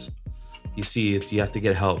shelves. You see it, you have to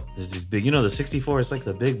get help. There's these big, the 64 is like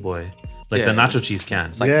the big boy, like the Yeah. nacho cheese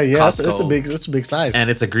can. like yeah, it's a Costco. big size. And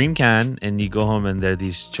it's a green can, and you go home and there are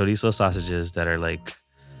these chorizo sausages that are like,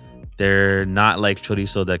 they're not like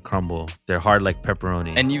chorizo that crumble. They're hard like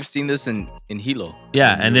pepperoni. And you've seen this in Hilo.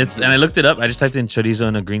 yeah, and I looked it up. I just typed in chorizo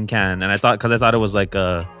in a green can, and I thought it was like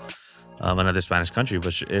another Spanish country,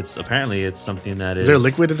 but it's something that is there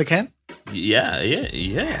liquid in the can? Yeah.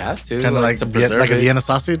 You have to. Kind of like to preserve like a it. Vienna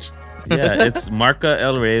sausage? Yeah, it's Marca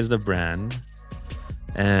El Rey is the brand.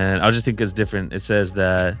 And I just think it's different. It says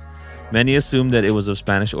that many assumed that it was of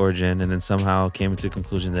Spanish origin and then somehow came to the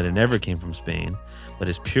conclusion that it never came from Spain, but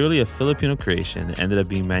it's purely a Filipino creation that ended up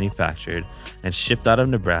being manufactured and shipped out of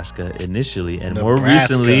Nebraska initially and more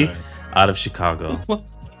Nebraska. recently out of Chicago.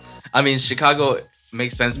 I mean, Chicago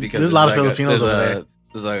makes sense because There's a lot of Filipinos over there.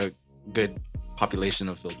 There's a good population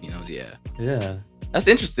of Filipinos. Yeah, Yeah. that's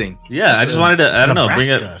interesting. Yeah, I just wanted to, I don't know, bring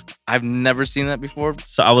it. Nebraska. I've never seen that before.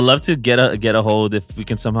 So I would love to get a hold if we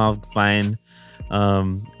can somehow find.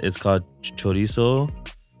 It's called chorizo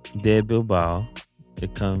de Bilbao.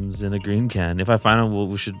 It comes in a green can. If I find it,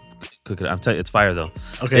 we should cook it. I'm telling you, it's fire though.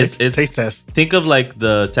 Okay, It's taste test. Think of like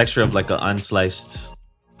the texture of like an unsliced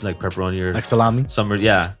like pepperoni or Like salami. summer.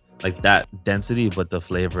 Yeah, like that density, but the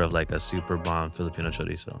flavor of like a super bomb Filipino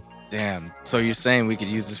chorizo. Damn. So you're saying we could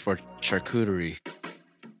use this for charcuterie?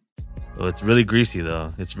 Oh, it's really greasy though.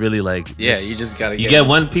 It's really like Yeah, you just gotta. you get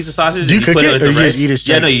one piece of sausage. Do you and cook put it with or the you rice. just eat it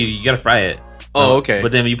straight? Yeah, no, you gotta fry it. Oh, okay.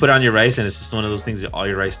 But then you put it on your rice, and it's just one of those things that all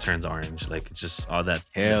your rice turns orange. Like it's just all that.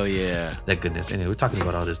 Hell yeah. That goodness. Anyway, we're talking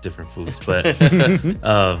about all these different foods, but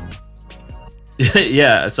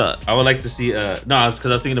yeah. So I would like to see. No, I was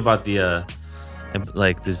thinking about the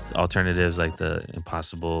like these alternatives like the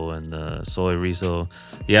Impossible and the soy rizo.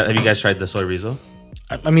 Yeah, have you guys tried the soy rizo?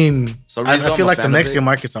 I mean, So I rizo, feel I'm a like the fan of Mexican it.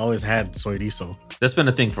 markets always had soy rizo. That's been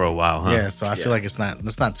a thing for a while, huh? Yeah, so I feel like it's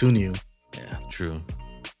not too new. Yeah. True.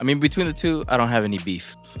 I mean, between the two, I don't have any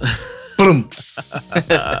beef. Boom.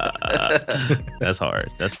 That's hard.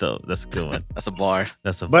 That's dope. That's a good one. That's a bar.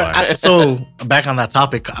 That's a But bar. so back on that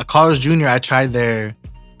topic, Carl's Jr. I tried their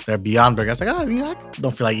Beyond Burger. I was like, I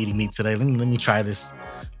don't feel like eating meat today. Let me try this.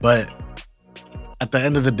 But at the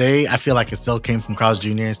end of the day, I feel like it still came from Carl's Jr.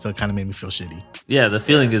 and still kind of made me feel shitty. Yeah, the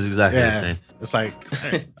feeling is exactly the Yeah, same. it's like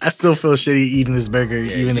I still feel shitty eating this burger,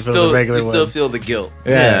 even if it was a regular you one. still feel the guilt.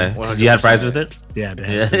 Yeah, 'Cause you had fries with it? yeah, they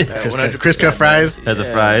Yeah. had Yeah, Chris 100%, cut fries. Had the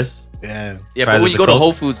Yeah. fries? Yeah, Yeah, Fries but when with you the go to Coke?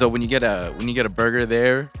 Whole Foods though, when you get a burger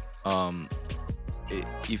there,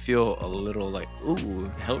 you feel a little like, ooh,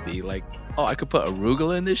 healthy. Like, oh, I could put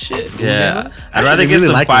arugula in this shit. Yeah. I'd Actually, rather I get really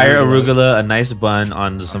some like fire arugula. arugula, a nice bun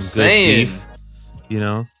on some good saying. beef, you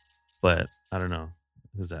know? But I don't know.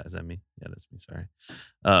 Who's that? Is that me? Yeah, that's me. Sorry.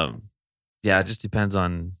 Yeah, it just depends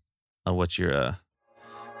on what your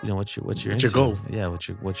what's your What's your into. goal? Yeah,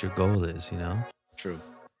 what your goal is, you know? True.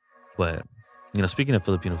 But speaking of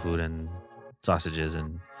Filipino food and sausages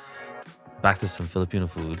and back to some Filipino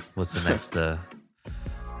food, what's the next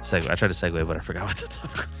segue? I tried to segue, but I forgot what the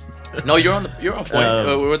topic was. No, you're on point.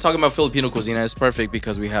 Um, We're talking about Filipino cuisine. And it's perfect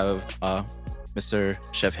because we have Mr.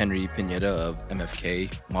 Chef Henry Pineda of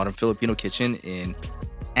MFK Modern Filipino Kitchen in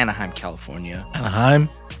Anaheim, California. Anaheim.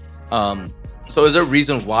 So is there a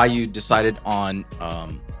reason why you decided on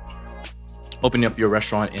opening up your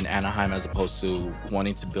restaurant in Anaheim as opposed to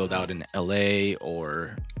wanting to build out in LA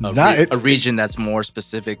or a region that's more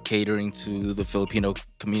specific catering to the Filipino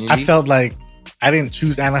community? I felt like I didn't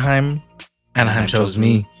choose Anaheim. Anaheim chose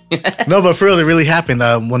me. No, but for real, it really happened.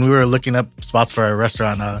 When we were looking up spots for our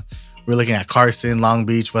restaurant, we were looking at Carson, Long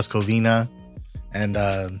Beach, West Covina, and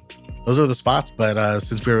those were the spots. But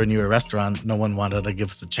since we were a newer restaurant, no one wanted to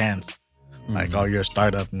give us a chance. Like, oh, you're a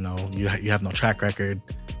startup, you have no track record.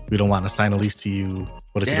 We don't want to sign a lease to you.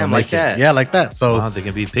 What if you Damn, don't like make that. it? Yeah, like that. So Wow, they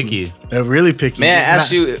can be picky. they're really picky. May I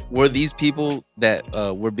ask you, were these people that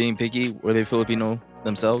were being picky, were they Filipino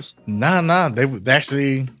themselves? Nah. They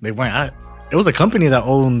weren't. It was a company that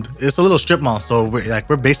owned. It's a little strip mall, so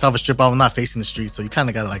we're based off a strip mall. We're not facing the street, so you kind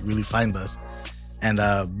of gotta like really find us. And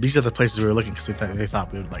these are the places we were looking because they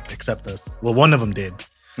thought we would like accept us. Well, one of them did.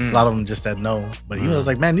 A lot of them just said no. But he was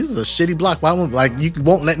like, man, this is a shitty block. Why won't you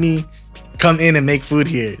won't let me come in and make food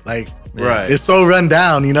here? Like, Right. it's so run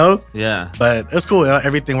down, Yeah. But it's cool.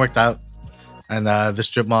 Everything worked out. And the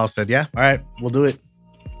strip mall said, yeah, all right, we'll do it.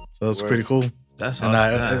 So it's Word. pretty cool. That's And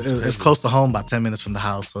awesome. it's close to home, about 10 minutes from the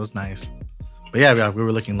house, so it's nice. But yeah, we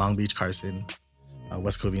were looking Long Beach, Carson,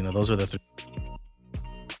 West Covina. Those were the three.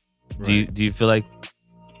 Do you feel like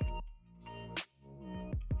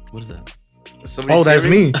what is that? Somebody Oh, that's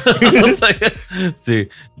Siri? me. I was like, dude,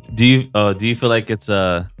 do you feel like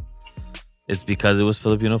it's because it was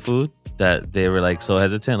Filipino food that they were like so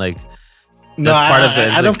hesitant? Like No, that's part of it.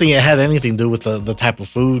 It's I don't like- think it had anything to do with the type of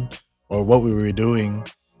food or what we were doing.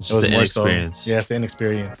 just the inexperience. Yeah, it's the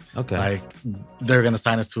inexperience. Okay. Like, they're going to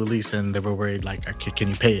sign us to a lease and they were worried, like, can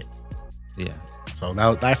you pay it? Yeah. So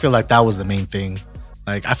I feel like that was the main thing.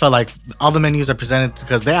 Like, I felt like all the menus are presented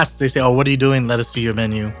because they say, oh, what are you doing? Let us see your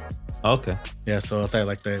menu. Okay. Yeah, so I felt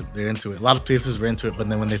like they're into it. A lot of places were into it, but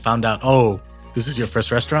then when they found out, oh, this is your first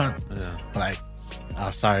restaurant, Yeah. like, oh,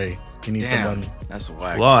 sorry, you need Damn, someone. that's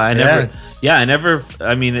whack. Well,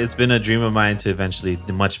 I mean, it's been a dream of mine to eventually,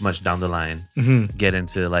 much down the line, get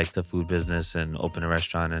into like the food business and open a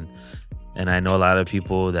restaurant. And I know a lot of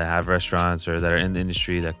people that have restaurants or that are in the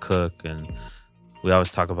industry that cook, and we always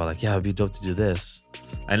talk about like, yeah, it'd be dope to do this.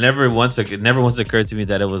 It never once occurred to me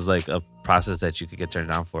that it was like a process that you could get turned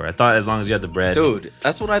down for. I thought as long as you had the bread, Dude,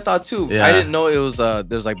 that's what I thought too. Yeah. I didn't know it was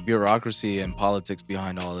there's like bureaucracy and politics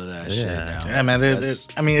behind all of that shit Yeah. now. Yeah, man.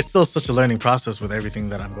 I mean, it's still such a learning process with everything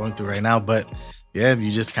that I'm going through right now. But yeah,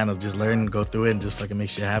 you just kind of just learn and go through it and just fucking make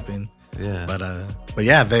shit happen. yeah, But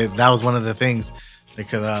yeah, that was one of the things. They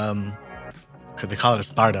could they call it a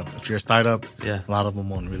startup. If you're a startup, yeah. a lot of them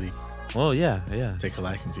won't really Well, yeah. take a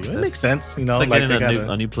liking to you. It makes sense, you know. It's like they getting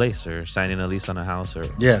gotta, a new place or signing a lease on a house or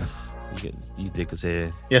yeah. they could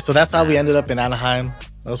say Yeah, so that's how we ended up in Anaheim.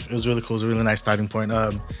 It was really cool. It was a really nice starting point.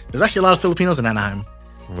 There's actually a lot of Filipinos in Anaheim.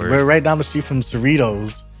 Word. We're right down the street from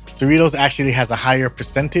Cerritos. Cerritos actually has a higher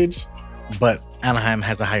percentage, but Anaheim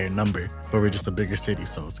has a higher number. But we're just a bigger city,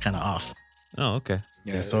 so it's kind of off. Oh, okay.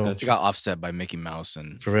 Yeah, so- it got offset by Mickey Mouse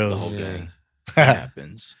and For real. the whole Yeah. gang. It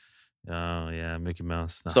happens. Oh yeah, Mickey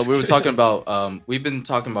Mouse. No, So we were talking about we've been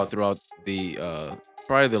talking about throughout the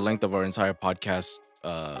probably the length of our entire podcast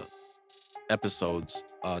episodes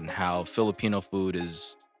on how Filipino food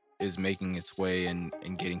is making its way and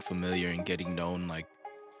getting familiar and getting known. Like,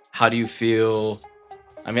 how do you feel?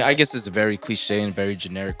 I mean, I guess it's a very cliche and very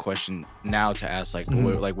generic question now to ask, like,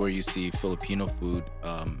 where you see Filipino food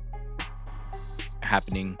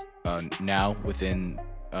happening now within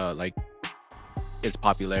like its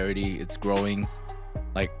popularity, it's growing.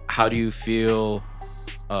 Like, how do you feel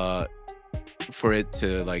for it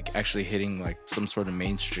to like actually hitting like some sort of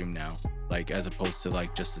mainstream now, like as opposed to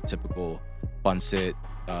like just the typical pancit,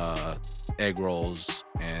 egg rolls,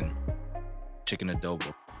 and chicken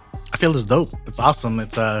adobo? I feel it's dope. It's awesome.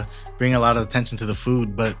 It's bringing a lot of attention to the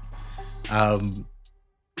food, but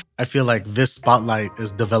I feel like this spotlight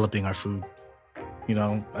is developing our food. You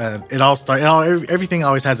know, everything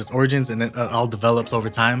always has its origins, and it all develops over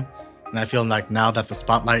time. And I feel like now that the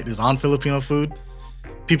spotlight is on Filipino food,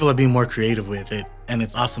 people are being more creative with it, and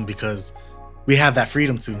it's awesome because we have that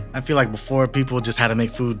freedom to. I feel like before, people just had to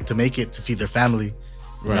make food to make it to feed their family.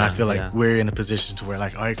 Right. And I feel like we're in a position to where,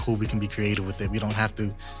 like, all right, cool, we can be creative with it. We don't have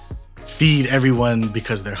to feed everyone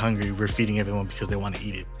because they're hungry. We're feeding everyone because they want to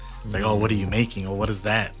eat it. It's like, oh, what are you making? Or what is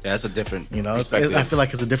that? Yeah, that's a different, you know. I feel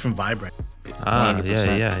like it's a different vibe, right?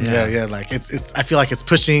 Yeah. Like it's. I feel like it's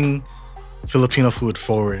pushing Filipino food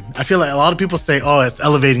forward. I feel like a lot of people say, "Oh, it's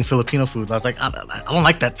elevating Filipino food." I was like, I don't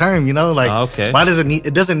like that term. You know, like, why does it need?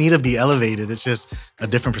 It doesn't need to be elevated. It's just a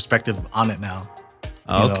different perspective on it now.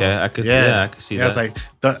 Okay, I could see that. It's like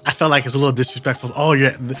I felt like it's a little disrespectful. Oh,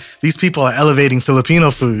 yeah, these people are elevating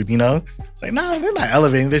Filipino food. You know, it's like, no, they're not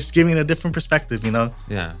elevating. They're just giving it a different perspective. You know,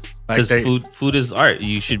 yeah, like because food is art.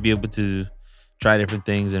 You should be able to try different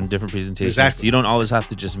things and different presentations. Exactly. You don't always have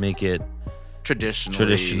to just make it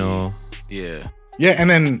traditional. Yeah, and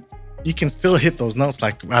then you can still hit those notes.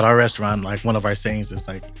 Like at our restaurant, like one of our sayings is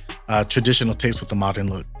like traditional taste with a modern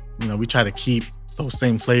look. You know, we try to keep those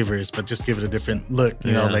same flavors, but just give it a different look,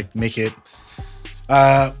 you know, like make it,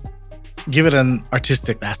 give it an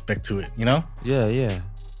artistic aspect to it, you know? Yeah.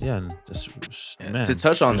 Man, to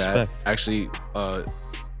touch on respect. that, actually,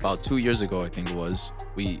 about 2 years ago, I think it was,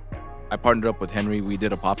 I partnered up with Henry. We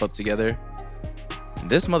did a pop-up together. And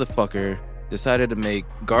this motherfucker decided to make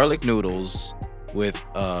garlic noodles with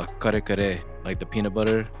kare kare, like the peanut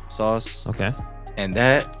butter sauce. Okay. And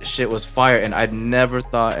that shit was fire, and I'd never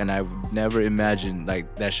thought and I would never imagined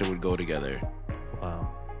like that shit would go together.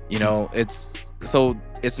 Wow. You know, it's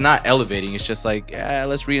not elevating, it's just like,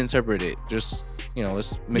 let's reinterpret it. Just, you know,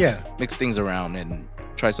 let's mix things around and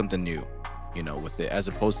try something new, you know, with it, as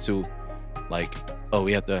opposed to like, oh,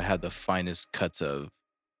 we have to have the finest cuts of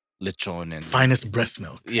lechon and finest breast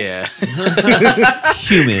milk. Yeah.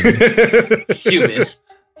 Human.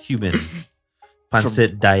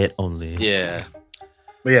 Pancit diet only. Yeah.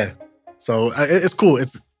 But yeah, so it's cool.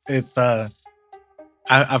 It's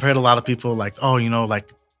I've heard a lot of people like, oh, you know,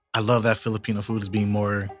 like, I love that Filipino food is being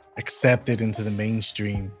more accepted into the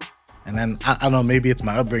mainstream. And then I don't know, maybe it's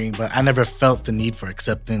my upbringing, but I never felt the need for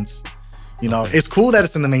acceptance. You know, it's cool that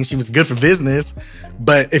it's in the mainstream. It's good for business,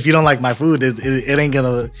 but if you don't like my food, it ain't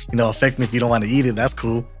gonna, you know, affect me if you don't want to eat it. That's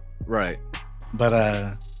cool. Right. But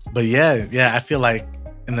yeah, I feel like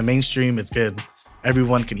in the mainstream, it's good.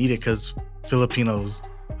 Everyone can eat it because Filipinos,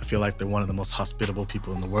 I feel like they're one of the most hospitable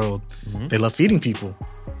people in the world. Mm-hmm. They love feeding people.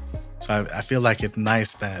 So I feel like it's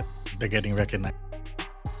nice that they're getting recognized.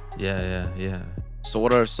 Yeah. So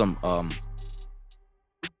what are some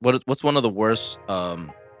what's one of the worst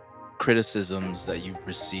criticisms that you've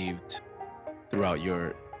received throughout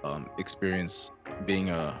your experience being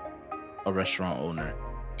a restaurant owner?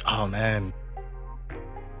 Oh man,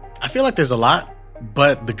 I feel like there's a lot,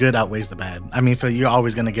 but the good outweighs the bad. I mean, you're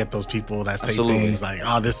always gonna get those people that say things like,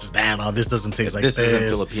 "Oh, this is that," "Oh, this doesn't taste like this." This isn't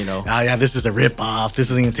Filipino. "Oh, yeah, this is a rip-off. This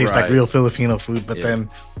doesn't even taste like real Filipino food." But then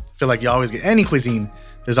I feel like you always get any cuisine.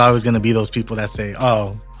 There's always gonna be those people that say,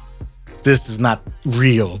 "Oh, this is not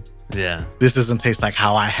real. Yeah, this doesn't taste like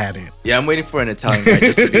how I had it." Yeah, I'm waiting for an Italian guy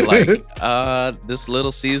just to be like, this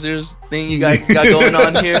Little Caesars thing you got going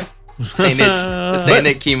on here. This ain't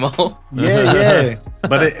it, Kimo. Yeah.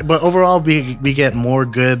 But overall, we get more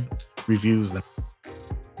good reviews than.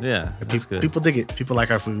 Yeah, that's good. People dig it. People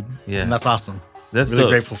like our food. Yeah. And that's awesome. That's Really dope.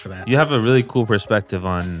 grateful for that. You have a really cool perspective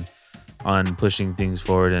on pushing things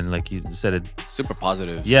forward, and like you said, it. Super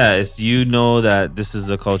positive. Yeah, it's that this is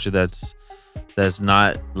a culture that's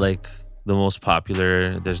not like the most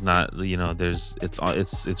popular. There's not,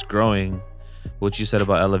 it's growing. What you said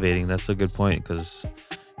about elevating, that's a good point, because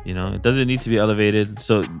it doesn't need to be elevated.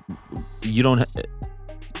 So you don't.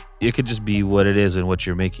 It could just be what it is and what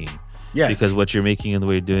you're making. Yeah. Because what you're making and the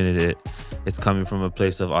way you're doing it's coming from a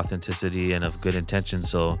place of authenticity and of good intention.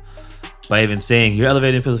 So by even saying you're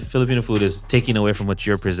elevating Filipino food is taking away from what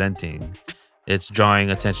you're presenting. It's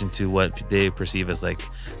drawing attention to what they perceive as like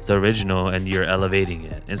the original, and you're elevating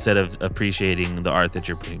it instead of appreciating the art that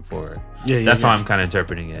you're putting forward. Yeah, That's how I'm kind of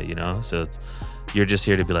interpreting it, So you're just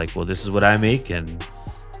here to be like, well, this is what I make, and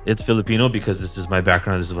it's Filipino because this is my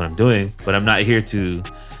background. This is what I'm doing, but I'm not here to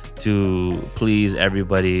please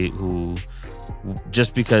everybody who,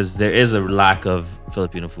 just because there is a lack of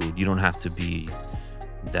Filipino food, you don't have to be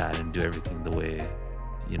that and do everything the way,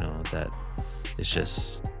 that it's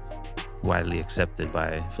just widely accepted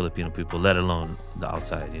by Filipino people, let alone the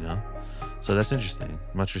outside, So that's interesting.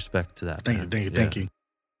 Much respect to that. Thank you.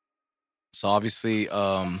 So obviously,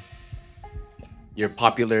 you're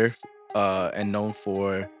popular and known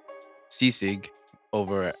for sisig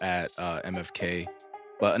over at MFK.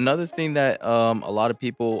 But another thing that a lot of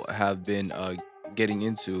people have been getting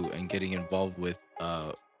into and getting involved with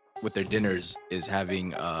their dinners is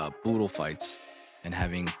having boodle fights and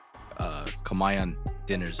having Kamayan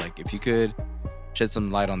dinners. Like, if you could shed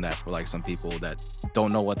some light on that for like some people that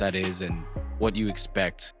don't know what that is and what you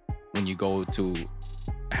expect when you go to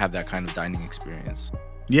have that kind of dining experience.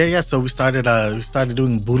 Yeah. So we started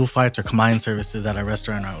doing boodle fights or Kamayan services at our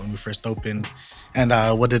restaurant when we first opened. And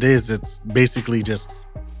what it is, it's basically just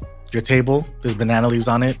your table, there's banana leaves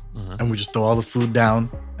on it, and we just throw all the food down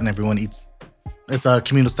and everyone eats. It's a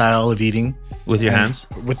communal style of eating. With your hands?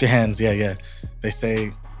 With your hands, yeah. They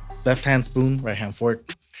say left hand spoon, right hand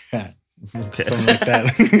fork. Okay. Something like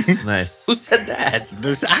that. Nice. Who said that?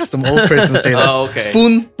 I had some old person say that. Oh, okay.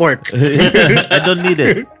 Spoon, fork. I don't need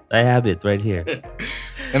it. I have it right here.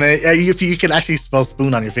 And then if you can actually spell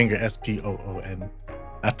spoon on your finger, SPOON.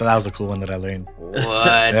 I thought that was a cool one that I learned. What?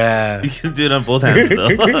 Yeah. You can do it on both hands though.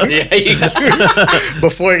 Yeah.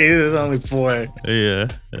 Before it was only 4. Yeah.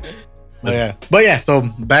 But yeah. So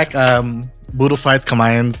back, boodle fights,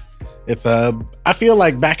 Kamayans. It's I feel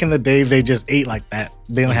like back in the day they just ate like that.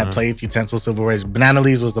 They didn't have plates, utensils, silverware. Banana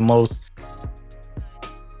leaves was the most.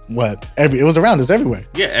 It was around. It's everywhere.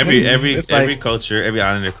 Yeah, every like, culture, every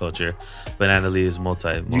islander culture, banana leaves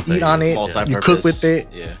multi. You eat on it. You cook with it.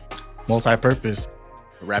 Yeah. Multi-purpose.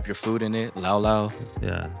 Wrap your food in it. Lao.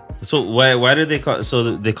 Yeah. So why did they call?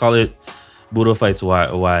 So they call it boodle fights. Why?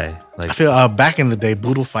 Like, I feel back in the day,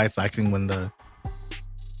 boodle fights. I think when the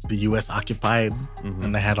U.S. occupied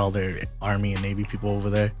and they had all their army and navy people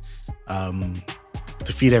over there,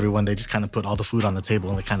 to feed everyone, they just kind of put all the food on the table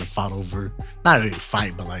and they kind of fought over. Not really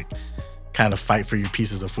fight, but like kind of fight for your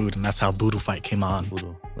pieces of food, and that's how boodle fight came on.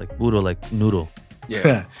 Boodle, like noodle.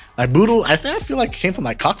 Yeah. Like boodle. I feel like it came from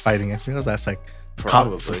like cockfighting. I feel that's like.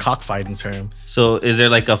 Probably cockfighting term. So is there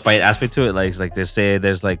like a fight aspect to it? Like they say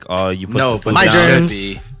there's like, oh, you put the food my down.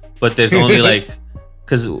 germs. But there's only like,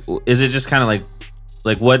 because is it just kind of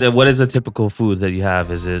like what is a typical food that you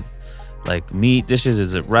have? Is it like meat dishes?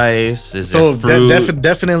 Is it rice? Is it fruit?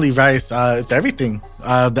 Definitely rice. It's everything.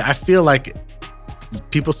 I feel like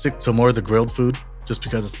people stick to more of the grilled food just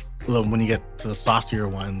because when you get to the saucier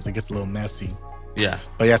ones, it gets a little messy. Yeah.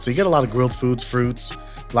 But yeah, so you get a lot of grilled foods, fruits.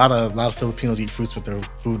 A lot of Filipinos eat fruits with their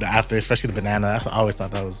food after, especially the banana. I always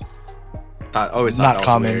thought that was not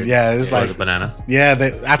common. Weird. Yeah, it's like the banana. Yeah,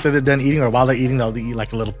 after they're done eating or while they're eating, they'll eat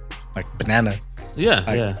like a little like banana.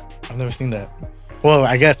 Yeah. I've never seen that. Well,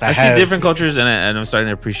 I guess I see have. different cultures, and I'm starting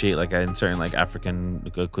to appreciate like in certain like African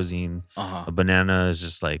cuisine, a banana is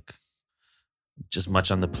just much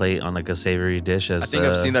on the plate on like a savory dish. As I think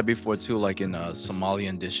I've seen that before too, like in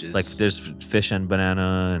Somalian dishes. Like there's fish and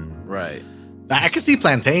banana and right. I can see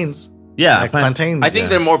plantains. Yeah, like plantains. I think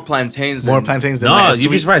they're more plantains. More plantains than no, like you'd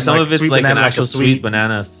be surprised. Some of it's like banana, an actual like sweet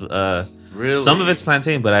banana. Really? Some of it's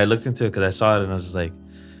plantain, but I looked into it because I saw it and I was just like,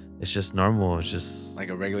 it's just normal. It's just like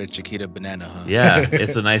a regular Chiquita banana, huh? Yeah,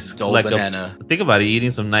 it's a nice like banana. Think about it,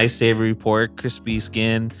 eating some nice savory pork, crispy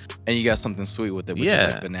skin, and you got something sweet with it, which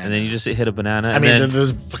is like banana. And then you just hit a banana. I mean,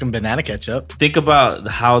 there's fucking banana ketchup. Think about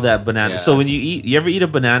how that banana. Yeah. So when you ever eat a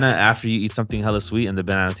banana after you eat something hella sweet and the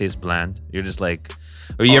banana tastes bland, you're just like,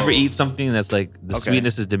 or you ever eat something that's like the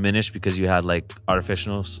sweetness is diminished because you had like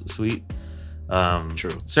artificial sweet.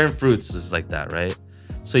 True. Certain fruits is like that, right?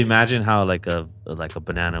 So imagine how like a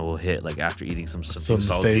banana will hit like after eating something Some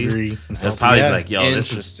salty. savory and It's salty. probably Yeah. like, yo,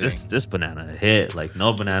 this banana hit like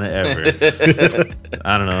no banana ever.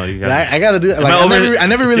 I don't know. You But got I gotta do it. Like, I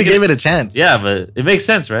never really gave it a chance. yeah, but it makes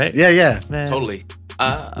sense, right? Yeah. Man. Totally.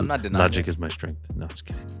 I'm not denying Logic it. is my strength. No, I'm just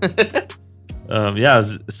kidding. Yeah.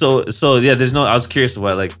 So yeah. There's no. I was curious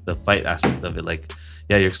about like the fight aspect of it. Like,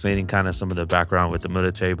 yeah, you're explaining kind of some of the background with the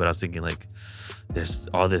military, but I was thinking like, there's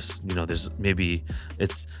all this. You know, there's maybe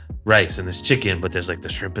it's rice and there's chicken, but there's like the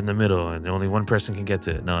shrimp in the middle, and only one person can get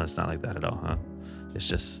to it. No, it's not like that at all, huh? It's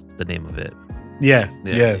just the name of it. Yeah.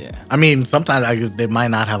 Yeah. I mean, sometimes they might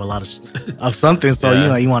not have a lot of something, so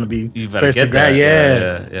Yeah. you want to be You better first to get grab.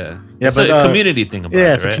 that. Yeah. Yeah, it's but, a community thing about it,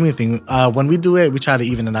 It's right? a community thing. When we do it, we try to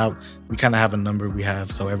even it out. We kind of have a number we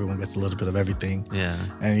have, so everyone gets a little bit of everything, Yeah.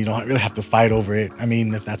 and you don't really have to fight over it. I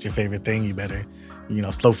mean, if that's your favorite thing, you better,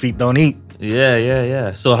 slow feet don't eat.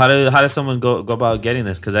 Yeah. So how does someone go about getting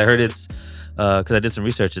this? Because I heard it's because I did some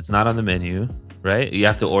research. It's not on the menu, right? You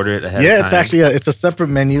have to order it ahead. Yeah, of time. it's actually it's a separate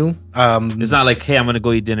menu. It's not like, hey, I'm gonna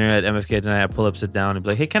go eat dinner at MFK tonight. I pull up, sit down, and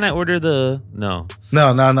be like, hey, can I order the? No.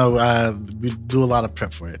 No. We do a lot of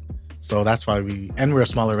prep for it, so that's why we're a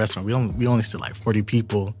smaller restaurant. We only sit like 40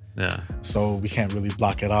 people, Yeah. so we can't really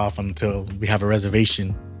block it off until we have a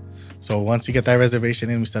reservation. So once you get that reservation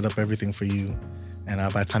in, we set up everything for you, and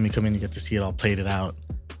by the time you come in, you get to see it all plated out.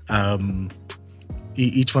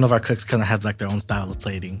 Each one of our cooks kind of has like their own style of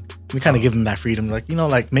plating. We kind of give them that freedom,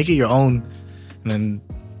 like make it your own, and then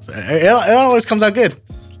it always comes out good.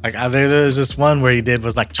 Like there's this one where he did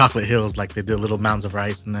was like chocolate hills, like they did little mounds of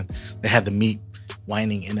rice, and then they had the meat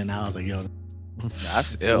whining in and out. I was like, yo,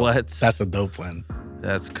 That's ill. What? that's a dope one.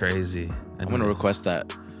 That's crazy. I'm gonna request that.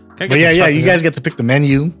 Can I get But the yeah, chocolate you milk? guys get to pick the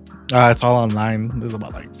menu. It's all online. There's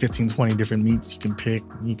about like 15, 20 different meats you can pick.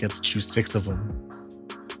 You get to choose 6 of them.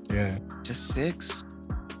 Yeah, Just 6.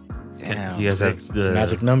 Can- Damn. do you guys have 6. It's a the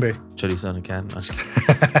magic number. chorizo in a can? I'm just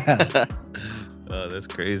kidding. Oh, that's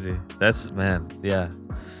crazy. That's man. Yeah.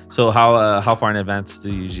 So how far in advance do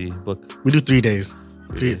you usually book? We do 3 days.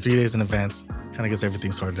 Three days. days in advance. Kind of gets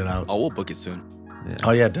everything sorted out. Oh, we'll book it soon.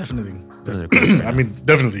 Oh yeah, definitely. Another question. I mean,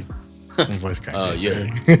 definitely. My voice cracked. Oh,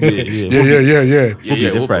 yeah. Yeah. Yeah, We'll be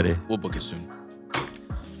there Friday. We'll book it soon.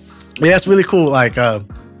 Yeah, it's really cool. Like a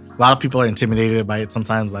lot of people are intimidated by it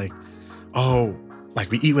sometimes. Like, oh,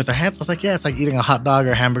 like we eat with our hands. I was like, yeah, it's like eating a hot dog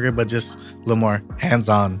or hamburger, but just a little more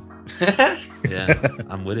hands-on. Yeah,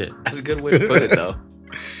 I'm with it. That's a good way to put it, though.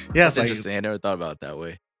 Yeah, That's it's like, interesting. I never thought about it that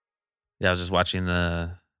way. Yeah, I was just watching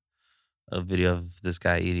a video of this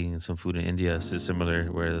guy eating some food in India, similar,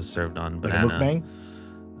 where it's served on like a banana.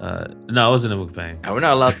 mukbang. No, it wasn't a mukbang. We're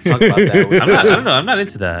not allowed to talk about that. I'm not. I don't know. I'm not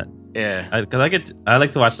into that. Yeah. Because I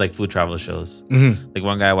like to watch like food travel shows. Mhm. Like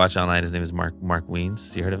one guy I watch online, his name is Mark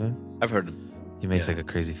Weens. You heard of him? I've heard of He makes Yeah. like a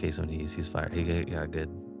crazy face when he's fired. He got good.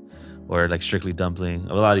 Or like Strictly Dumpling.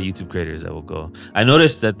 A lot of YouTube creators that will go. I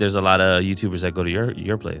noticed that there's a lot of YouTubers that go to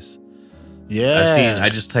your place. Yeah. I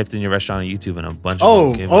just typed in your restaurant on YouTube and a bunch of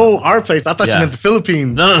them came up. Our place. I thought Yeah. you meant the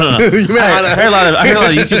Philippines. No. You meant- I heard a lot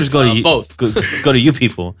of YouTubers go to you, both. Go to you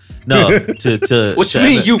people. No, to What you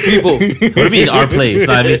mean, you people? What do you mean our place?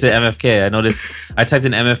 No, I mean to MFK. I noticed I typed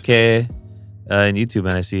in MFK in YouTube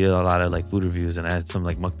and I see a lot of like food reviews and I had some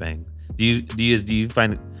like mukbang. Do you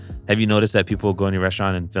find? Have you noticed that people go in your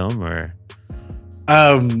restaurant and film or?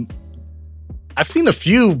 I've seen a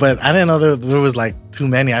few, but I didn't know there was like too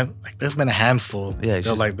many. There's been a handful. Yeah,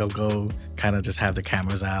 you they'll go kind of just have the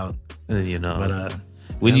cameras out. But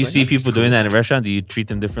when I you was see like, people that's doing cool. that in a restaurant, do you treat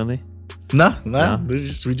them differently? No. No? We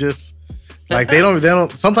just like they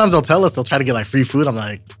don't. Sometimes they'll tell us they'll try to get like free food. I'm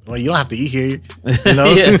like, well, you don't have to eat here. You know?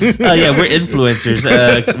 yeah. Oh yeah, we're influencers.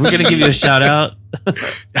 We're gonna give you a shout out.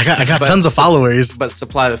 I got But- tons of followers. But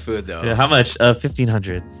supply the food, though. Yeah, how much?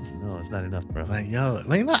 1,500. No, it's not enough, bro. Like, yo,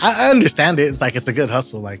 like, I understand it. It's like it's a good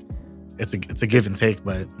hustle. Like it's a give and take,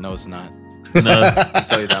 but No, it's not. No, I'll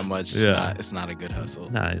tell you that much. It's Yeah. not. It's not a good hustle.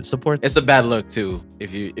 nah, support It's a bad look too.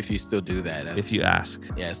 If you still do that. if you ask.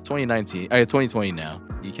 Yeah, it's 2019. 2020 now.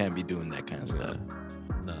 You can't be doing that kind of stuff.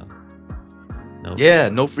 No. Yeah,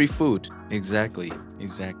 no free food. Exactly.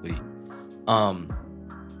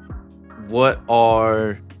 What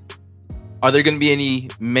are there going to be any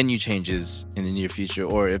menu changes in the near future,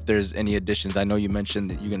 or if there's any additions? I know you mentioned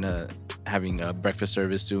that you're gonna having a breakfast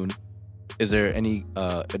service soon. Is there any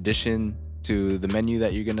addition to the menu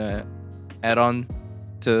that you're gonna add on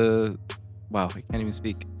to? Wow, I can't even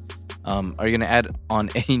speak. Are you gonna add on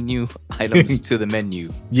any new items to the menu?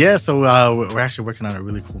 yeah. So we're actually working on a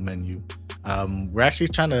really cool menu. We're actually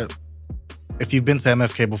trying to. If you've been to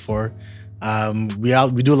MFK before,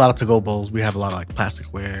 we do a lot of to-go bowls. We have a lot of like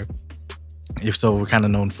plasticware, So we're kind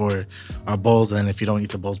of known for our bowls, and then if you don't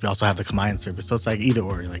eat the bowls, we also have the Kamayan service. So it's like either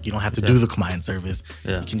or. Like you don't have to do the Kamayan service.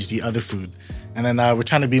 Yeah. You can just eat other food. And then we're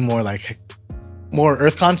trying to be more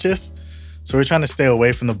earth conscious. So we're trying to stay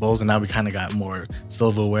away from the bowls, and now we kind of got more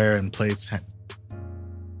silverware and plates.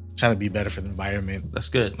 Trying to be better for the environment. That's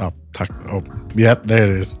good. Yep, there it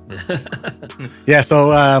is. Yeah, so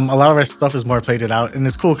a lot of our stuff is more plated out, and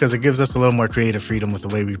it's cool because it gives us a little more creative freedom with the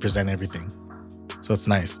way we present everything. So it's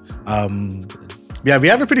nice. Yeah, we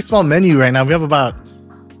have a pretty small menu right now. We have about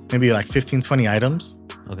maybe like 15, 20 items.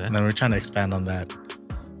 Okay. And then we're trying to expand on that.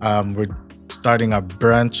 We're starting our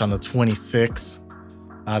brunch on the 26th.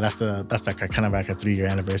 That's like kind of like a 3-year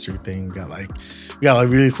anniversary thing. We got like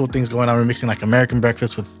really cool things going on. We're mixing like American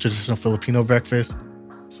breakfast with traditional Filipino breakfast.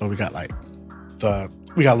 So we got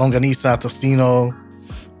longanisa, tocino,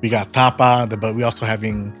 we got tapa, but we also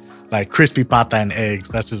having like crispy pata and eggs.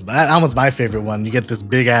 That was my favorite one. You get this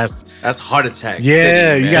big ass. That's heart attack.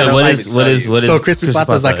 Yeah, city, you gotta what is so crispy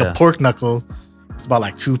pata is like yeah. a pork knuckle. It's about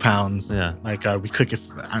like 2 pounds. Yeah. Like we cook it.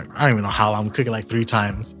 I don't even know how long. We cook it like 3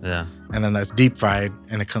 times. Yeah. And then that's deep fried,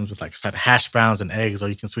 and it comes with like a side of hash browns and eggs, or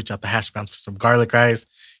you can switch out the hash browns for some garlic rice.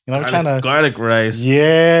 You know, I'm trying to garlic rice.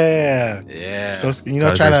 Yeah. Yeah. So you know,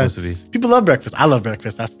 Garlic trying rice to. supposed to be. People love breakfast. I love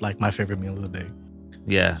breakfast. That's like my favorite meal of the day.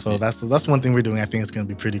 Yeah. So that's one thing we're doing. I think it's gonna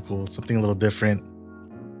be pretty cool. Something a little different.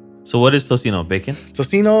 So what is tocino? Bacon?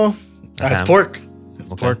 Tocino. It's ham? pork.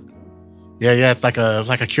 It's Okay. pork. Yeah. It's like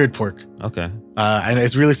a cured pork. Okay. And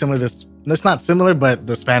it's really similar to. It's not similar, but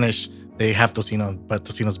the Spanish they have tocino, but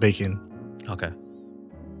tocino's bacon. Okay.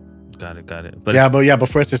 Got it. But But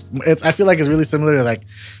for us, it's. I feel like it's really similar to like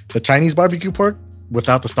the Chinese barbecue pork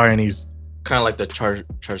without the star anise. Kind of like the char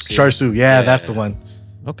siu. Char siu, yeah, that's the one.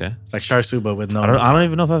 okay. It's like char siu, but with no. I don't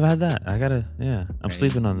even know if I've had that. I gotta. Yeah. I'm Man,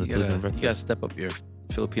 sleeping on the you Filipino gotta breakfast. step up your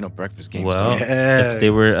Filipino breakfast game. Well, Yeah. if they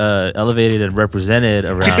were elevated and represented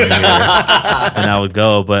around here, then I would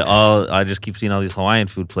go. But I just keep seeing all these Hawaiian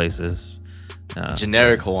food places.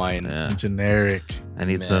 Generic Hawaiian. Yeah. Generic. I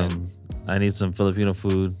need Man. some Filipino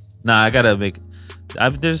food. Nah, I gotta make.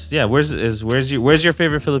 Where's your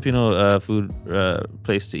favorite Filipino food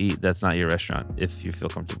place to eat? That's not your restaurant. If you feel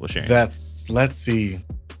comfortable sharing. Let's see.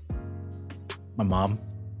 My mom.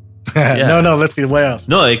 Yeah. No. Let's see. What else?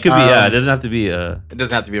 No, it could be. It doesn't have to be. It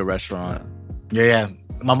doesn't have to be a restaurant. Yeah.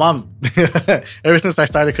 My mom. Ever since I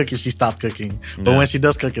started cooking, she stopped cooking. But Yeah. when she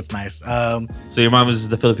does cook, it's nice. So your mom is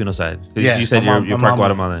the Filipino side. 'Cause Yeah, you said my mom- you're my part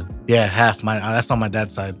mom- Guatemalan. Yeah, half. That's on my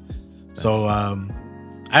dad's side. So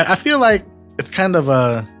I feel like it's kind of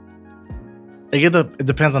it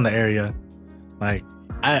depends on the area. Like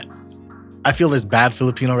I feel there's bad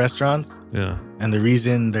Filipino restaurants, Yeah. and the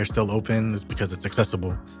reason they're still open is because it's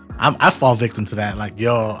accessible. I fall victim to that. Like,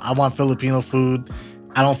 yo, I want Filipino food.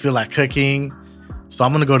 I don't feel like cooking, so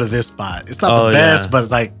I'm gonna go to this spot. It's not Oh, the best, yeah. but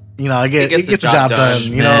it's like, you know, it gets the job done.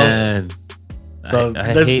 You know, Man. So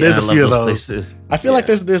I there's- hate there's and a I love few of those those. places. I feel like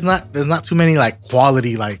there's not too many like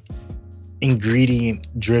quality like ingredient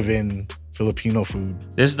driven Filipino food.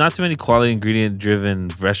 There's not too many quality ingredient driven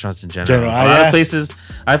restaurants in general. General, A lot yeah. of places,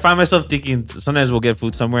 I find myself thinking sometimes we'll get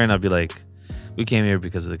food somewhere and I'll be like, we came here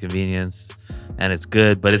because of the convenience and it's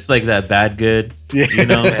good, but it's like that bad good, Yeah. you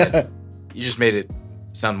know? Man, you just made it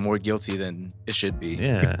sound more guilty than it should be.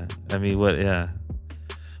 Yeah. I mean, yeah.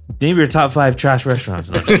 Name your top 5 trash restaurants.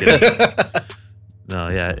 No, I'm just kidding. No,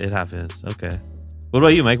 yeah, it happens. Okay. What about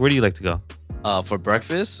you, Mike? Where do you like to go? For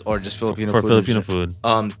breakfast or just Filipino For food? Filipino food.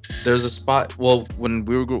 There's a spot. Well, when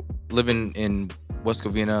we were living in West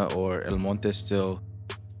Covina or El Monte still,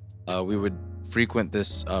 we would frequent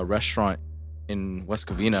this restaurant in West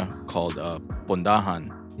Covina called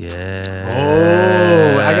Pondahan.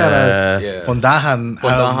 Yeah. Oh, I gotta- Yeah. Pondahan.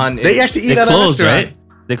 Pondahan They is- actually eat They at a closed, restaurant.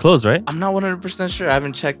 right? They closed, right? I'm not 100% sure. I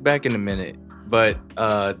haven't checked back in a minute, but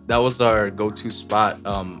that was our go-to spot.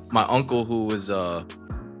 My uncle, who's a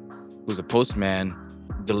postman,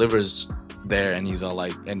 delivers there, and he's all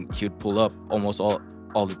like, and he would pull up almost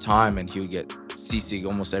all the time, and he would get sisig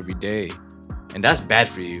almost every day, and that's bad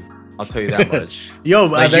for you. I'll tell you that much. Yo,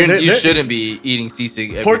 Like, you shouldn't be eating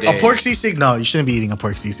sisig every day. a pork sisig. No, you shouldn't be eating a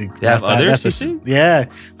pork sisig. They have other that's sisig? Yeah,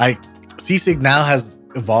 like sisig now has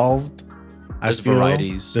evolved. There's I feel.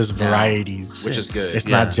 varieties There's now, varieties, which is good. It's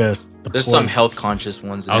Yeah. not just the There's pork. some health conscious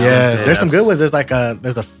ones. I was gonna Yeah, say, there's some that's- good ones.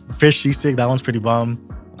 There's a fish sisig. That one's pretty bomb.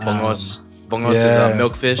 Bongos. Bongos is a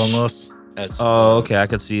milkfish. Bongos. That's, Oh, okay. I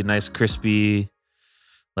could see nice, crispy,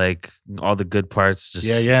 like all the good parts. Just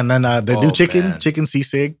Yeah, and then they do Oh, chicken man.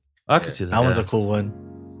 sisig. I could see that. That one's yeah. a cool one.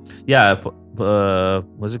 Yeah,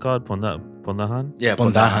 what's it called? Pondahan. Yeah,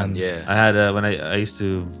 Pondahan. Pondahan. Yeah. I had when I used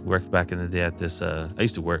to work back in the day at this. I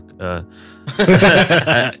used to work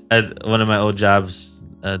at one of my old jobs.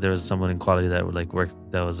 There was someone in quality that would like work.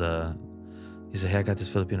 That was He said, "Hey, I got this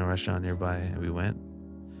Filipino restaurant nearby," and we went.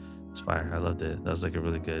 It's fire. I loved it. That was like a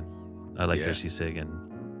really good. I like their sisig, and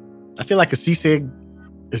I feel like a sisig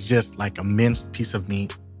is just like a minced piece of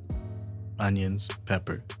meat, onions,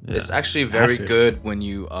 pepper. yeah. It's actually very That's it. good when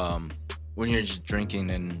you're just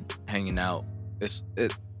drinking and hanging out. It's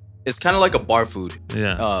kind of like a bar food.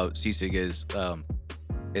 yeah. Sisig is.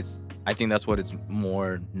 I think that's what it's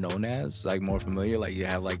more known as, like more familiar. Like you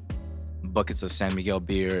have like buckets of San Miguel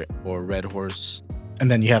beer or Red Horse. And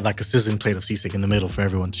then you have like a sizzling plate of sisig in the middle for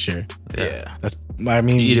everyone to share. Yeah. That's, I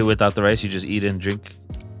mean, You eat it without the rice. You just eat it and drink.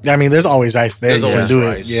 I mean, there's always rice there. There's You can always do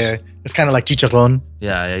rice. it. Yeah. It's kind of like chicharron,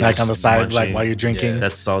 Yeah, yeah. like on the side, like while you're drinking. Yeah.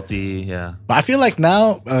 That's salty. Yeah. But I feel like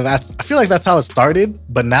now, I feel like that's how it started.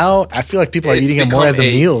 But now I feel like people are It's eating it more become as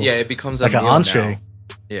a meal. Yeah, it becomes like a an meal entree. now.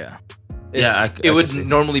 Yeah. Yeah, It I would can see.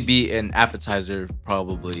 normally be an appetizer,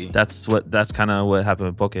 probably. That's kind of what happened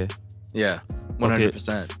with poke. Yeah,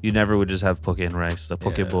 100%. You never would just have poke and rice. The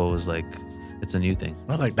poke Yeah. bowl was like, it's a new thing.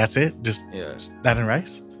 Well, like that's it. Just Yeah, that and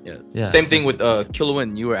rice. yeah. Yeah. Same thing with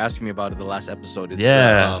Kilowin. You were asking me about it the last episode. It's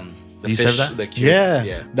Yeah. the You fish. serve that? The cube. Yeah.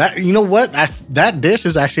 Yeah. That, you know what? That dish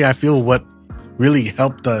is actually, I feel, what really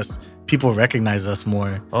helped us. People recognize us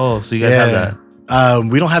more. Oh, so you guys have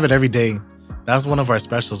that? We don't have it every day. That's one of our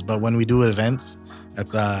specials. But when we do events,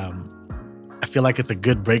 that's I feel like it's a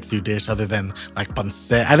good breakthrough dish other than like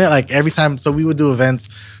pancit. I didn't like every time. So we would do events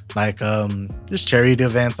like just charity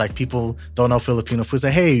events. Like people don't know Filipino food.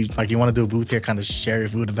 Say, hey, like you want to do a booth here, kind of share your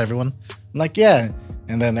food with everyone. I'm like, yeah.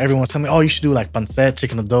 And then everyone's telling me, oh, you should do like pancit,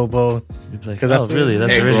 chicken adobo. You'd be like, 'Cause oh, that's- really?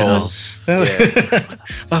 That's Egg original. rolls. Yeah.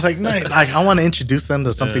 I was like, no, like I want to introduce them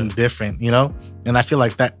to something different, you know? And I feel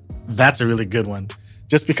like that's a really good one.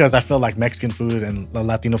 Just because I feel like Mexican food and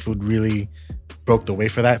Latino food really broke the way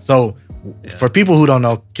for that. So for people who don't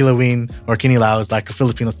know, Kilawin or Kinilaw is like a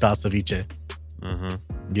Filipino style ceviche. Mm-hmm.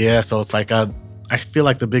 Yeah, so it's like I feel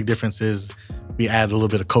like the big difference is we add a little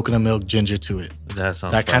bit of coconut milk, ginger to it. That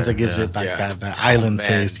sounds That kind fire, of gives yeah. it like Yeah. that island man.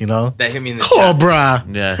 taste, you know? That hit me in the Cobra!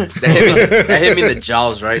 Yeah. that hit me in the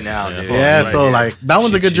jaws right now, Yeah. dude. Yeah, Right so here. like that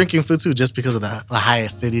one's a good Cheat drinking sheets. food too, just because of the high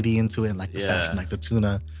acidity into it, and like the fat Yeah. from like the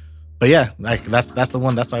tuna. But yeah, like that's the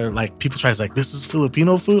one. That's our like people try to like this is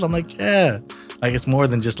Filipino food. I'm like, yeah, like it's more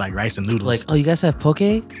than just like rice and noodles. Like, oh, you guys have poke?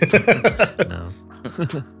 No.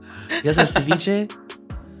 You guys have ceviche?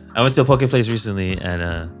 I went to a poke place recently, and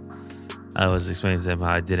I was explaining to them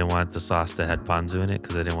how I didn't want the sauce that had ponzu in it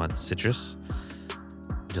because I didn't want citrus.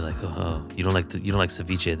 They're like, oh, you don't like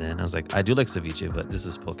ceviche then? I was like, I do like ceviche, but this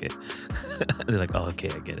is poke. They're like, oh, okay,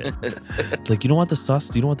 I get it. Like, you don't want the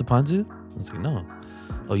sauce? You don't want the ponzu? I was like, no.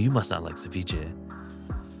 Oh, you must not like ceviche.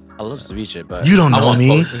 I love ceviche, but You don't I know want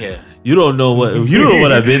me. Yeah, You don't know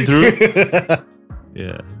what I've been through.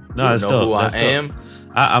 Yeah. No, you it's know dope. who I That's dope.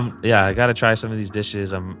 am. I gotta try some of these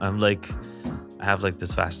dishes. I'm like, I have like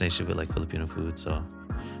this fascination with like Filipino food, so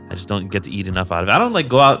I just don't get to eat enough out of it. I don't like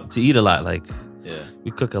go out to eat a lot. Like Yeah.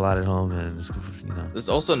 we cook a lot at home, and it's, you know. There's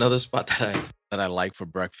also another spot that I like for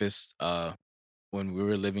breakfast. When we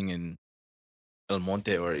were living in El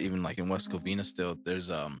Monte or even like in West Covina still,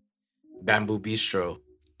 there's Bamboo Bistro.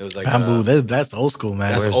 It was like bamboo. That's old school,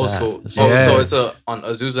 man. that's Where's old that? school. Is Oh, that- so it's on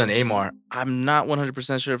Azusa and Amar. I'm not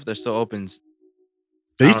 100% sure if they're still open.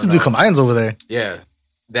 They used I to don't do Kamayans over there. Yeah,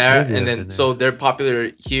 there Maybe and I've then been there. so they're popular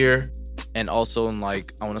here and also in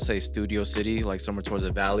like I want to say Studio City, like somewhere towards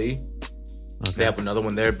the valley. They Okay. have another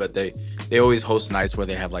one there, but they always host nights where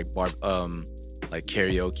they have like like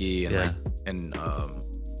karaoke and Yeah. like and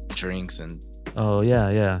drinks and Oh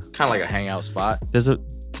yeah. kind of like a hangout spot. There's a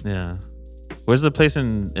yeah. Where's the place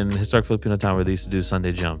in historic Filipino town where they used to do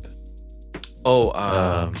Sunday Jump? Oh,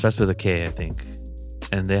 Starts with a K, I think.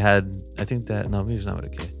 And they had, I think that no, maybe it's not with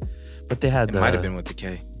a K, but they had it might have been with the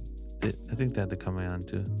K. I think they had the Kamayan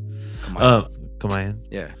too. Come on. Kamayan,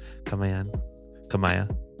 Yeah, Kamaya.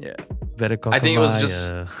 yeah. Better call. I think it was Kamaya.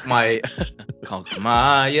 just my called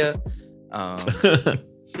Maya.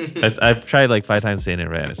 I've tried like 5 times saying it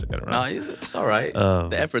right. I still got it No, wrong. it's all right. Um,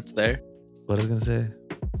 The effort's there. what I was gonna say?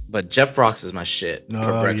 But Jeff Rocks is my shit for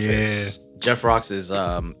Oh, breakfast. Jeff Rocks is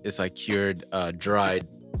it's like cured dried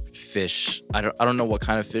fish. I don't know what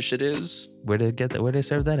kind of fish it is. Where they get that? Where they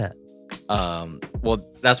serve that at? Well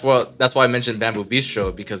that's why I mentioned Bamboo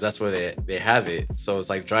Bistro because that's where they have it. So it's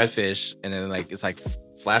like dried fish and then like it's like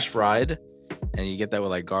flash fried and you get that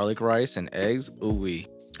with like garlic rice and eggs. Ooh wee.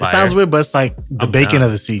 It sounds weird, but it's like the I'm bacon down.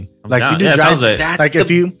 of the sea. I'm Like down. if you Yeah, do it dry, sounds like- That's like the if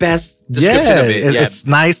you best description of it. Yeah. It's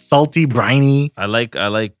nice, salty, briny. I like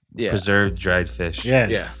Yeah. preserved dried fish. Yeah,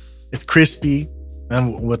 Yeah. it's crispy,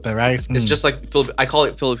 and with the rice, It's just like I call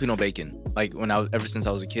it Filipino bacon. Like ever since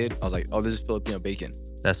I was a kid, I was like, oh, this is Filipino bacon.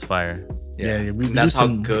 That's fire. Yeah, we And that's do how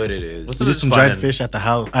some- good it is. What's we do this some spot dried in- fish at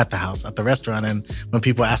the restaurant, and when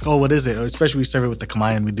people ask, "Oh, what is it?" Or especially we serve it with the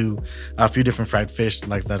kamayan, we do a few different fried fish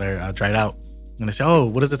like that are dried out, and they say, "Oh,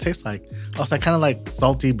 what does it taste like?" Oh, it's like kind of like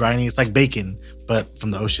salty, briny. It's like bacon, but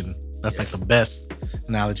from the ocean. That's like the best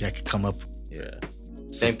analogy I could come up. Yeah.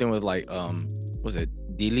 Same thing with like was it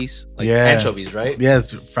dilis? Like Yeah. anchovies, right? Yeah,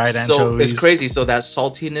 it's fried So anchovies. it's crazy. So that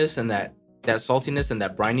saltiness and that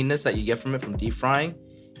brininess that you get from it from deep frying,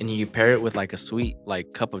 and you pair it with like a sweet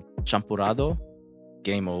like cup of champurrado,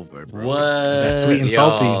 game over, bro. What? That's sweet and Yo,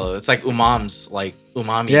 salty. it's like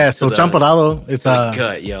umami. Yeah, to so the- champurrado, it's to the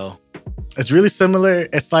gut, yo. it's really similar.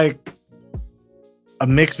 It's like a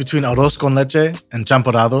mix between arroz con leche and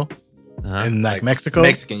champurrado Uh-huh. in like Mexico.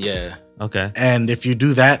 Mexican, yeah. Okay. And if you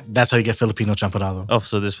do that, that's how you get Filipino champurado. Oh,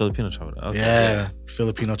 so there's Filipino chocolate. Okay. Yeah,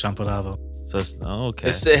 Filipino champurado. So it's okay.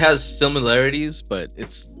 It has similarities, but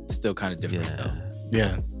it's still kind of different Yeah. though.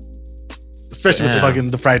 Yeah. Especially with the Yeah.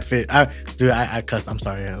 fucking the fried fish. I cuss. I'm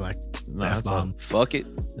sorry. I like No, the it's all, F-bomb. Fuck it.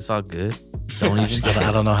 it's all good. Don't even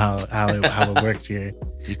I don't know how it works here.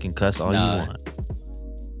 You can cuss all Nah. you want.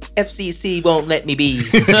 FCC won't let me be.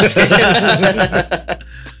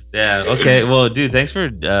 Yeah. Okay. Well, dude, thanks for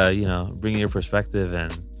bringing your perspective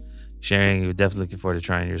and sharing. We're definitely looking forward to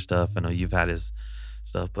trying your stuff. I know you've had his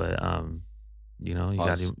stuff, but you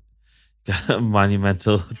Pause. got a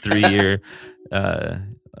monumental 3-year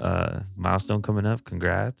milestone coming up.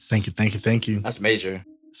 Congrats. Thank you. That's major.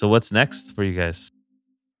 So what's next for you guys?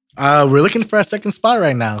 We're looking for a second spot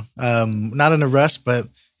right now. Not in a rush, but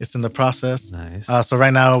it's in the process. Nice. So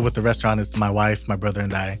right now with the restaurant, it's my wife, my brother,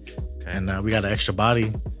 and I, Okay. and we got an extra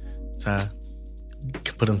body to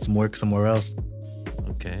put in some work somewhere else.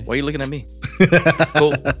 Okay. Why are you looking at me?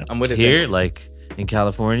 Cool. I'm with it. Here, then. like in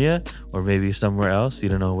California, or maybe somewhere else. You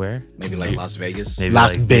don't know where. Maybe like Las Vegas. Maybe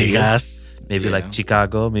Las like Vegas. Maybe Yeah. like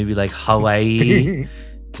Chicago. Maybe like Hawaii.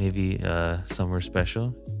 Maybe somewhere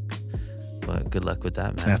special. But good luck with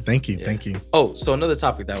that, man. Yeah, thank you. Yeah. Thank you. Oh, so another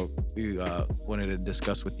topic that we wanted to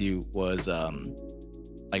discuss with you was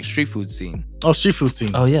like street food scene. Oh, street food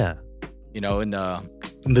scene. Oh yeah. You know, in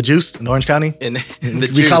In the juice in Orange County. the we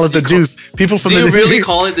juice. call it the juice. People from Do the you really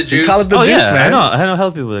call it the We juice? call it the Oh juice, yeah. man. I know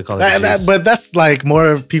hell people that call it the juice. But that's like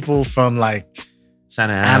more people from like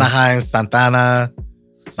Santa Ana. Anaheim, Santana,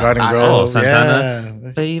 Garden Santana. Grove. Oh, Santana.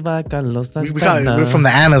 Yeah. Viva Carlos Santana. We're from the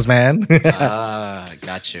Annas, man.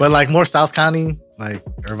 Got you. But like more South County, like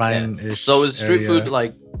Irvine-ish. So is street area. food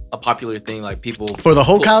like a popular thing? Like people for the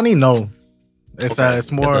whole Cool. county? No, it's Okay. it's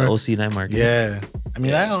At more. the OC night market. Yeah, I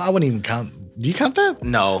mean, I wouldn't even count. Do you count that?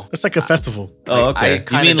 No. It's like a festival. Oh, Like, I okay. You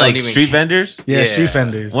kinda mean don't like even street ca- vendors? Yeah, Yeah. street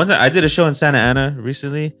vendors. One time I did a show in Santa Ana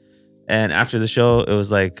recently, and after the show, it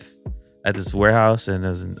was like at this warehouse, and I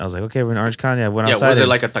was like, okay, we're in Orange County. I went Yeah, outside. was it and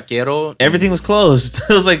like a taquero? everything was closed?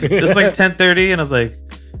 It was like 10:30, and I was like,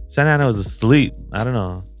 Santa Ana was asleep. I don't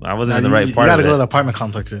know. I wasn't in the right you part gotta of go it. to the apartment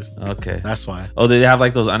complexes. Okay. That's why. Oh, they have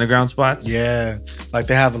like those underground spots? Yeah, like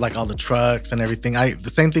they have like all the trucks and everything. The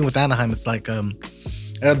same thing with Anaheim. It's like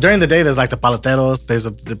during the day there's like the paleteros. There's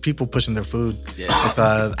the people pushing their food. Yeah. It's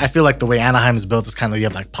I feel like the way Anaheim is built is kind of you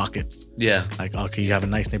have like pockets. Yeah. Like okay, you have a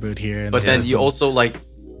nice neighborhood here. And But then you some- also like,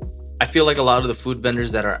 I feel like a lot of the food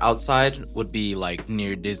vendors that are outside would be like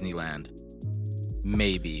near Disneyland.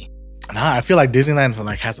 Maybe. Nah, I feel like Disneyland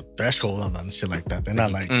like has a threshold on shit like that. They're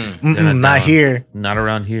not like Mm. They're not not down. here. Not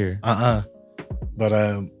around here. But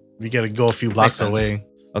we gotta go a few blocks sense. away.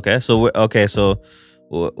 Okay. So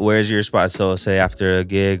where's your spot? So say after a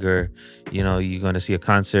gig, or you're going to see a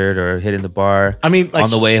concert or hitting the bar I mean, like on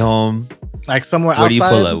the way home. like somewhere Where do you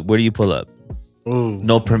outside. pull up? Where do you pull up? Ooh,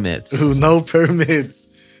 No permits. Ooh, no permits.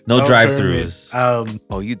 No drive-throughs. permits.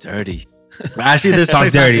 Oh, you dirty. Actually, this Talk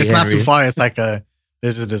place dirty, it's not too Henry. far. It's like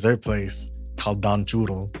there's a dessert place called Don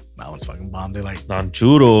Churro. That one's fucking bomb. They like Don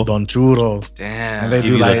Churro. Don Churro, Damn. and they Give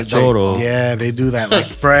do you like the churro. yeah, they do that like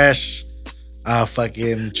fresh,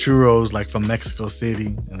 fucking churros like from Mexico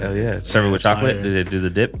City. And Hell yeah. Serve it with it's chocolate? fire. Did it do the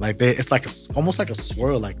dip? Like it's like almost like a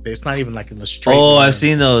swirl. Like it's not even like in the straight. Oh, line. I've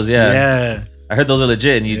seen those. Yeah. Yeah. I heard those are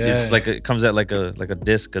legit, and Yeah. it's like it comes out like a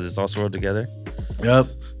disc because it's all swirled together. Yep.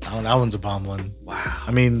 That one's a bomb one. Wow.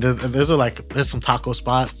 I mean, there's some taco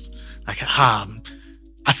spots. Like,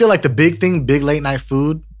 I feel like the big late night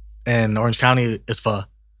food in Orange County is pho.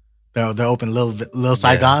 They're open Little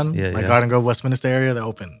Saigon, yeah, like yeah. Garden Grove, Westminster area. They're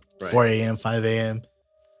open Right. 4 a.m., 5 a.m.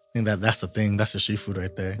 I think that's the thing. That's the street food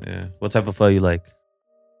right there. Yeah. What type of pho you like?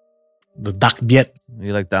 the dak biet.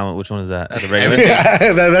 You like that one? Which one is that? That's The regular?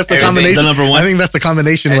 That's the Everything. combination. The number one? I think that's the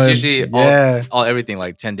combination It's one. usually yeah. all everything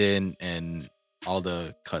like tendon and all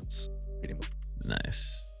the cuts. Pretty much.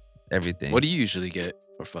 Nice. Everything. What do you usually get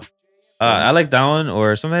for pho? I like that one,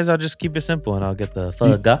 or sometimes I'll just keep it simple and I'll get the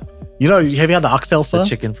pho ga, You know, have you had the oxtail pho? the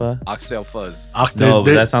chicken pho. Oxtail fuzz. No,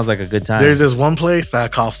 but that sounds like a good time. There's this one place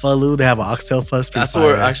called Pho Lu. They have an oxtail pho. It's pretty That's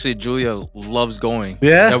where fire. actually Julia loves going.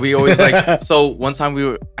 Yeah? That we always like. So one time we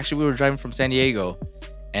were driving from San Diego,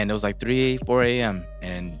 and it was like 4 a.m.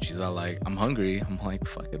 and she's all like, "I'm hungry." I'm like,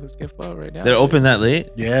 "Fuck it, let's get pho right now." They're open that late.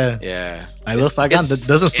 Yeah. Yeah. I look like it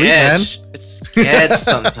doesn't sleep, man. It's sketch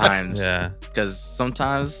sometimes. Yeah, Because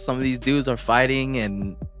sometimes some of these dudes are fighting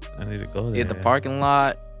and I need to go there. in the parking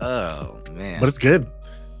lot. Oh man. But it's good.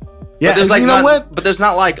 But Yeah, there's like you know what? But there's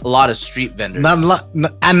not like a lot of street vendors. Not a lot,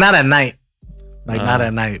 and not at night. Like not Oh.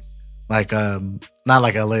 at night. Like not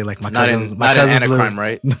like LA. Like my not cousins. in My cousins live. Anacrime,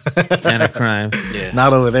 right? And a crime. Yeah.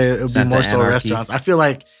 Not over there. It'll be Santa more so Anarchy. restaurants. I feel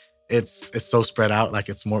like it's so spread out. Like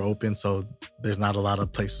it's more open. So there's not a lot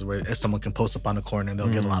of places where if someone can post up on the corner and they'll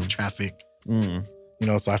get a lot of traffic. Mm. You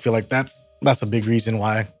know, so I feel like that's a big reason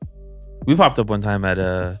why. We popped up one time at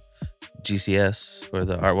GCS for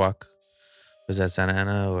the art walk. Was that Santa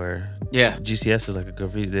Ana or Yeah. GCS is like a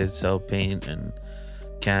graffiti. They sell paint and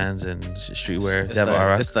cans and streetwear. It's They have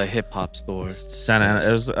art walk. the hip hop store. Santa Ana.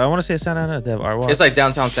 It was, I want to say Santa Ana. They have art walk. It's like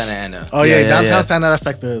downtown Santa Ana. Oh yeah, Yeah, downtown yeah. Santa. That's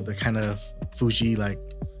like the kind of Fuji like.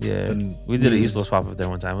 yeah. the- We did an East Los pop up there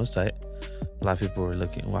one time. It was tight. A lot of people were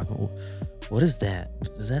walking. What is that?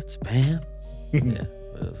 Is that spam? Yeah,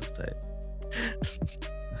 but it was tight.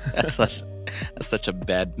 That's such a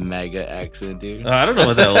bad MAGA accent, dude. I don't know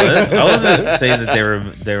what that was. I wasn't saying that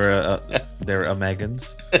they were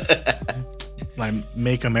Americans. Like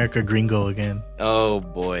make America gringo again. Oh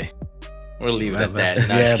boy. We'll leave it at that. Yeah,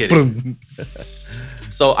 No, just kidding. boom.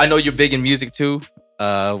 So I know you're big in music too.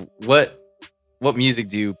 What music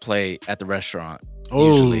do you play at the restaurant?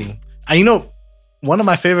 Usually. And you know, one of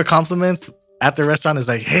my favorite compliments at the restaurant is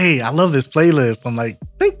like, "Hey, I love this playlist." I'm like,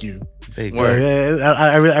 "Thank you." There you go. Word. Yeah,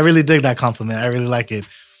 I really dig that compliment. I really like it.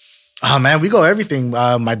 Oh man, we go everything.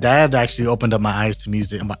 My dad actually opened up my eyes to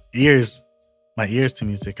music, my ears to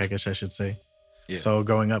music. I guess I should say. Yeah. So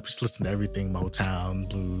growing up, just listened to everything: Motown,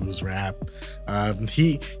 blues, rap.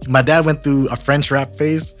 My dad went through a French rap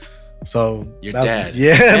phase. So Your that was- dad?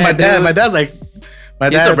 yeah, Man, my dad. dude. My dad's like,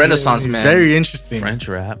 He's a Renaissance he's man. very interesting. French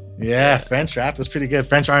rap. Yeah, French rap was pretty good.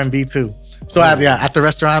 French R&B too. So at the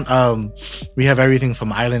restaurant, we have everything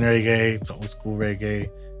from island reggae to old school reggae,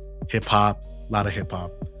 hip hop, a lot of hip hop,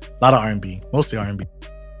 a lot of R&B, mostly R&B.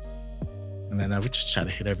 And then we just try to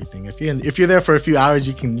hit everything. If you're there for a few hours,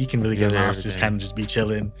 you can really get Get lost. Just everything. kind of just be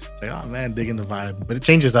chilling. It's like, oh man, digging the vibe. But it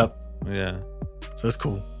changes up, Yeah. so it's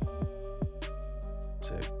cool.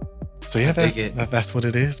 Sick. So yeah, dig it. that's what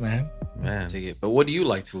it is, man. Man. Take it. But what do you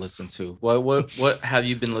like to listen to? What have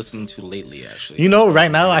you been listening to lately? Actually, You know,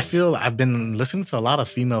 right now I feel I've been listening to a lot of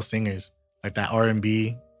female singers, like that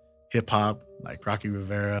R&B, hip hop, like Rocky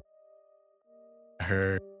Rivera.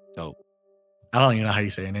 Her, Dope. I don't even know how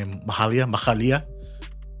you say her name. Mahalia.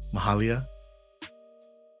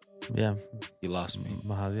 Yeah. You lost me.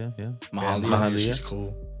 Mahalia. Yeah. Mahalia. Mahalia, she's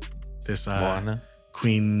cool. This Moana.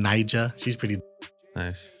 Queen Naija, she's pretty.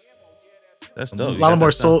 Nice. That's A dope. lot of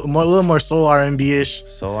more soul, a little more soul R&B ish.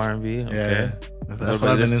 Soul R&B. Okay. Yeah, that's What what I've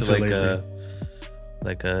about been this into to lately.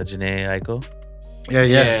 like Janae Aiko?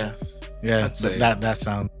 Yeah. I'd say- That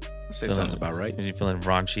sound. Say sounds about right. Are you feeling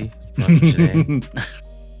raunchy? Want some Janae?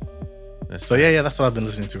 That's So yeah, that's what I've been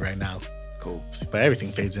listening to right now. Cool. But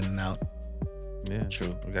everything fades in and out. Yeah.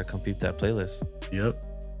 True. We gotta come peep that playlist. Yep.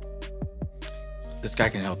 This guy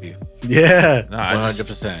can help you. Yeah. No, I just-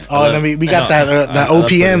 100%. Oh, and then we got that I love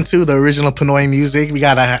OPM it. too, the original Pinoy music. We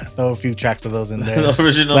gotta throw a few tracks of those in there. The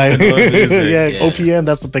original Like, Pinoy music. yeah, Yeah. OPM,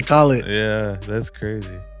 that's what they call it. Yeah, that's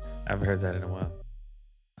crazy. I haven't heard that in a while.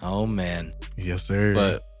 Oh man. Yes, sir.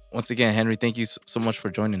 But once again, Henry, thank you so much for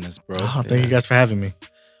joining us, bro. oh, thank you guys for having me.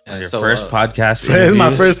 And Your so, first podcast. This is my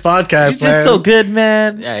interview. first podcast, You man. did so good,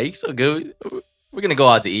 man. Yeah, you're so good. We're gonna go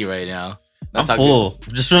out to eat right now. That's I'm how full.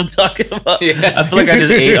 Just from talking about. Yeah. I feel like I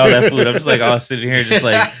just ate all that food. I'm just like, sitting here, just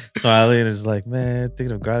like smiling, and just like, man,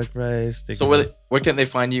 thinking of garlic rice. So where can they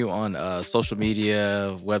find you on social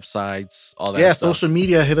media, websites, all that Yeah, stuff? social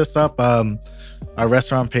media, hit us up. Our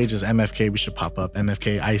restaurant page is MFK. We should pop up.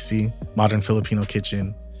 MFK IC, Modern Filipino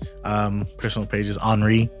Kitchen. Personal page is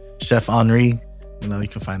Henri, Chef Henri. You know, you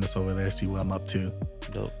can find us over there, see what I'm up to.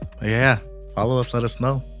 Dope. But yeah, follow us, let us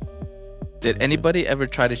know. Did anybody ever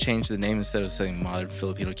try to change the name instead of saying Modern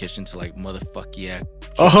Filipino Kitchen to like motherfuck yeah?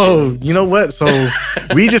 Oh, you know what? So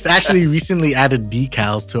we just actually recently added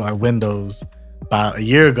decals to our windows about a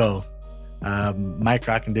year ago. Mike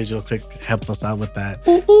Rock and Digital Click helped us out with that.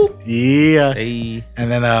 Yeah. Hey. And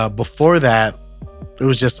then before that, it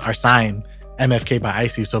was just our sign, MFK by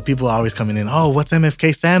Icy. So people are always coming in, oh, what's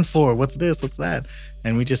MFK stand for? What's this? What's that?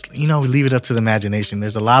 And we just, we leave it up to the imagination.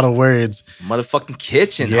 There's a lot of words. Motherfucking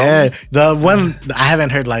kitchen. Yeah. Homie. The one I haven't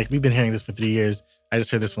heard, like, we've been hearing this for 3 years. I just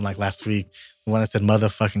heard this one like last week. The one that said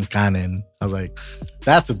motherfucking kanin. I was like,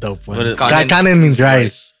 that's a dope one. Kanin means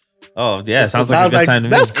rice. Oh, yeah. So Sounds like a good time to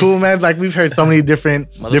me. That's cool, man. Like, we've heard so many different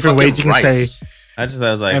ways you can rice. say. I just thought it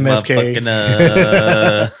was like,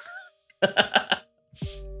 MFK. motherfucking.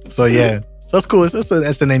 So, yeah. So, it's cool.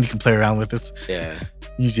 It's a name you can play around with. Yeah.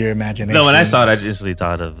 Use your imagination. No, when I saw it, I just instantly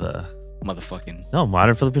thought of Motherfucking. no,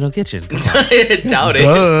 Modern Filipino Kitchen. Come on. Doubt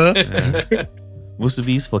it. Duh.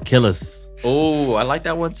 Musubis for killers. Oh, I like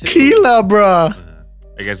that one too. Kila, bro. Are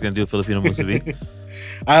you guys gonna do a Filipino musubi?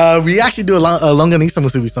 We actually do a longanisa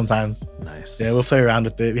musubi sometimes. Nice. Yeah, we'll play around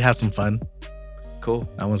with it. We have some fun. Cool.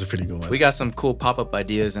 That one's a pretty good one. We got some cool pop-up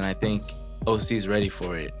ideas, and I think OC's ready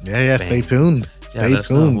for it. Yeah. Stay tuned. Stay let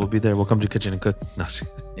us know. tuned. We'll be there. We'll come to the kitchen and cook. No,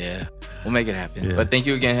 Yeah, we'll make it happen. Yeah. But thank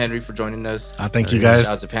you again, Henry, for joining us. Thank you guys.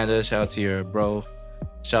 Shout out to Panda. Shout out to your bro.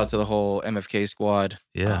 Shout out to the whole MFK squad.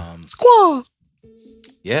 yeah. Squaw.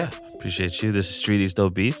 Yeah. Appreciate you. This is Street East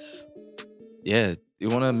Dope Beats. Yeah. You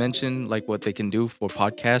want to mention like what they can do for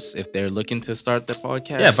podcasts if they're looking to start their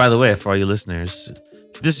podcast? Yeah, by the way, for all you listeners,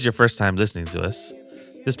 if this is your first time listening to us,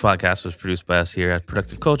 this podcast was produced by us here at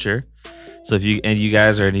Productive Culture. So if you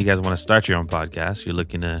guys want to start your own podcast, you're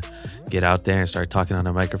looking to get out there and start talking on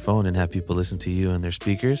a microphone and have people listen to you and their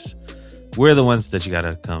speakers, we're the ones that you got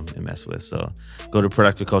to come and mess with. So go to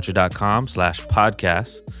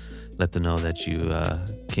productiveculture.com/podcast. Let them know that you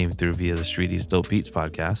came through via the Street East Dope Beats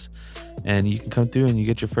podcast. And you can come through and you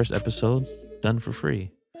get your first episode done for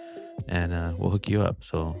free. And we'll hook you up.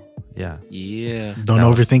 So, yeah. Yeah. Don't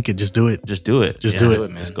overthink it. Just do it. Just do it. Just do it.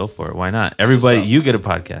 man. Just go for it. Why not? Everybody, what's up. you get a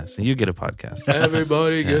podcast and you get a podcast.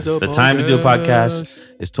 Everybody gets a The time to do a podcast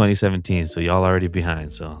is 2017. So y'all already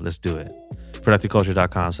behind. So let's do it.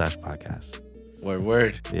 Productiveculture.com/podcast.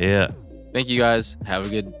 Word. Yeah. Thank you guys. Have a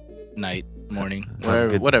good night, morning, Have a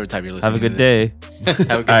good- whatever time you're listening. Have a good to this. day.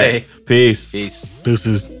 Have a good All day. right. Peace. Peace.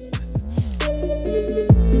 Deuces.